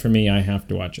 But except for me, I have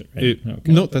to watch it. Right?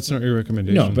 No, that's not your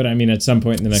recommendation. No, but I mean, at some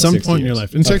point in the next 6 in your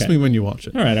life, and text me when you watch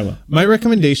it. All right, I will. My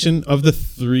recommendation of the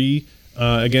 3,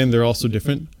 again, they're also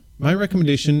different. My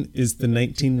recommendation is the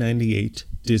 1998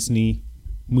 Disney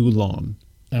Mulan.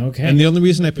 Okay. And the only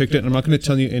reason I picked it, and I'm not going to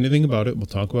tell you anything about it, we'll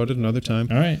talk about it another time.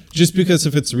 All right. Just because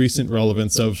of its recent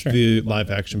relevance of the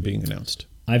live action being announced.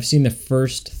 I've seen the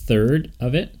first third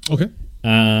of it. Okay.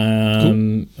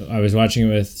 Cool. I was watching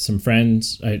it with some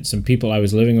friends, some people I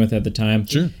was living with at the time.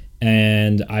 Sure.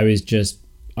 And I was just,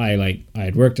 I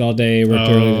had worked all day, worked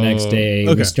early the next day.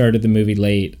 Okay. We started the movie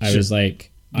late. I was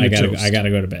like, I gotta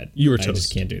go to bed. You were toast. I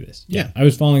just can't do this. Yeah. I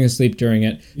was falling asleep during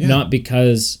it,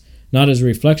 not as a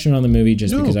reflection on the movie,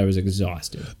 just because I was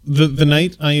exhausted. The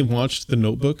night I watched The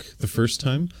Notebook the first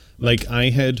time, I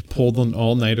had pulled an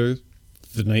all-nighter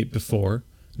the night before.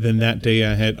 Then that day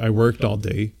I worked all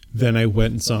day. Then I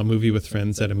went and saw a movie with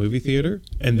friends at a movie theater.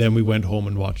 And then we went home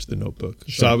and watched The Notebook.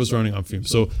 Sure. So I was running on fumes.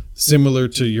 So similar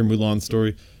to your Mulan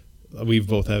story, we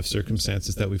both have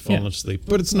circumstances that we've fallen asleep.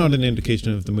 But it's not an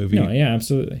indication of the movie. No, yeah,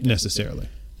 absolutely. Necessarily.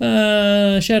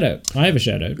 Shout out. I have a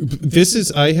shout out.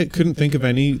 I couldn't think of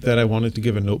any that I wanted to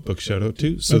give a Notebook shout out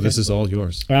to, so This is all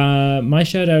yours. My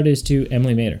shout out is to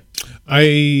Emily Mater.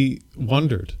 I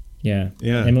wondered. Yeah.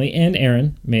 Emily and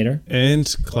Aaron Mater.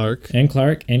 And Clark. And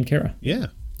Kara. Yeah.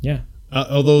 Yeah.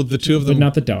 Although the two of them... But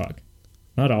not the dog.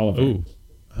 Not Oliver. Oh,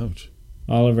 ouch.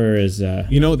 Oliver is...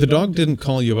 the dog didn't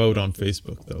call you out on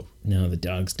Facebook, though. No, the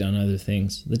dog's done other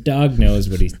things. The dog knows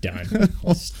what he's done.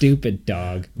 Stupid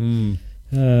dog.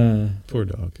 Poor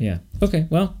dog. Yeah. Okay.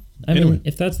 Well, I mean,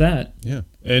 if that's that. Yeah.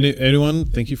 Anyone,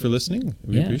 thank you for listening.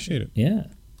 We appreciate it. Yeah.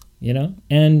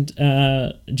 And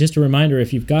just a reminder,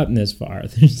 if you've gotten this far,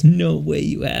 there's no way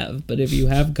you have, but if you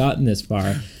have gotten this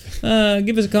far,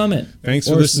 give us a comment. Thanks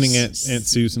for listening, Aunt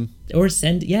Susan. Or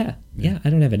send, yeah. I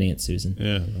don't have an Aunt Susan.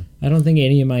 Yeah. I don't think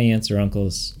any of my aunts or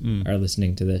uncles are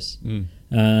listening to this.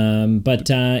 But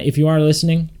if you are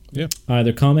listening,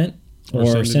 either comment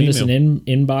or send us an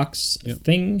inbox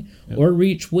thing, or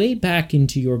reach way back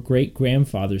into your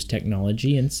great-grandfather's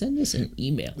technology and send us an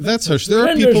email. That's harsh. There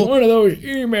are people... one of those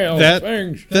email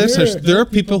things. That's harsh. There are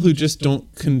people who just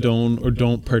don't condone or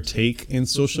don't partake in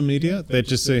social media that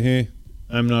just say, hey,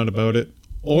 I'm not about it.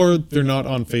 Or they're not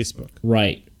on Facebook.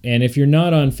 Right. And if you're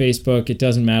not on Facebook, it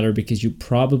doesn't matter because you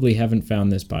probably haven't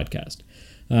found this podcast.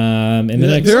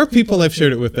 There are people I've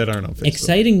shared it with that aren't on Facebook.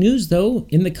 Exciting news, though,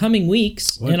 in the coming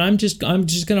weeks, and I'm just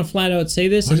gonna flat out say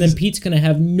this, and then Pete's gonna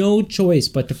have no choice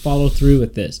but to follow through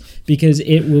with this because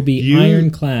it will be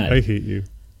ironclad. I hate you.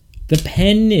 The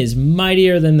pen is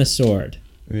mightier than the sword.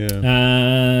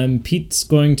 Yeah. Pete's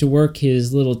going to work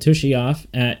his little tushy off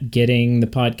at getting the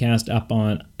podcast up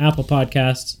on Apple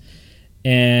Podcasts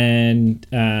and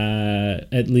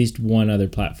at least one other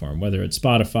platform, whether it's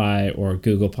Spotify or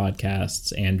Google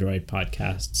Podcasts, Android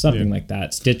Podcasts, something like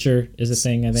that. Stitcher is a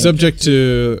thing, I think. Subject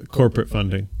to corporate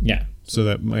funding. Yeah. So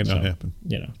that might not happen.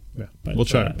 But we'll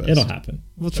try our best. It'll happen.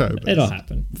 We'll try our best. It'll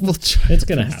happen. We'll try. It's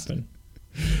going to happen.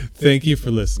 Thank you for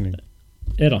listening.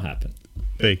 It'll happen.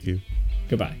 Thank you.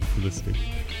 Goodbye. For listening.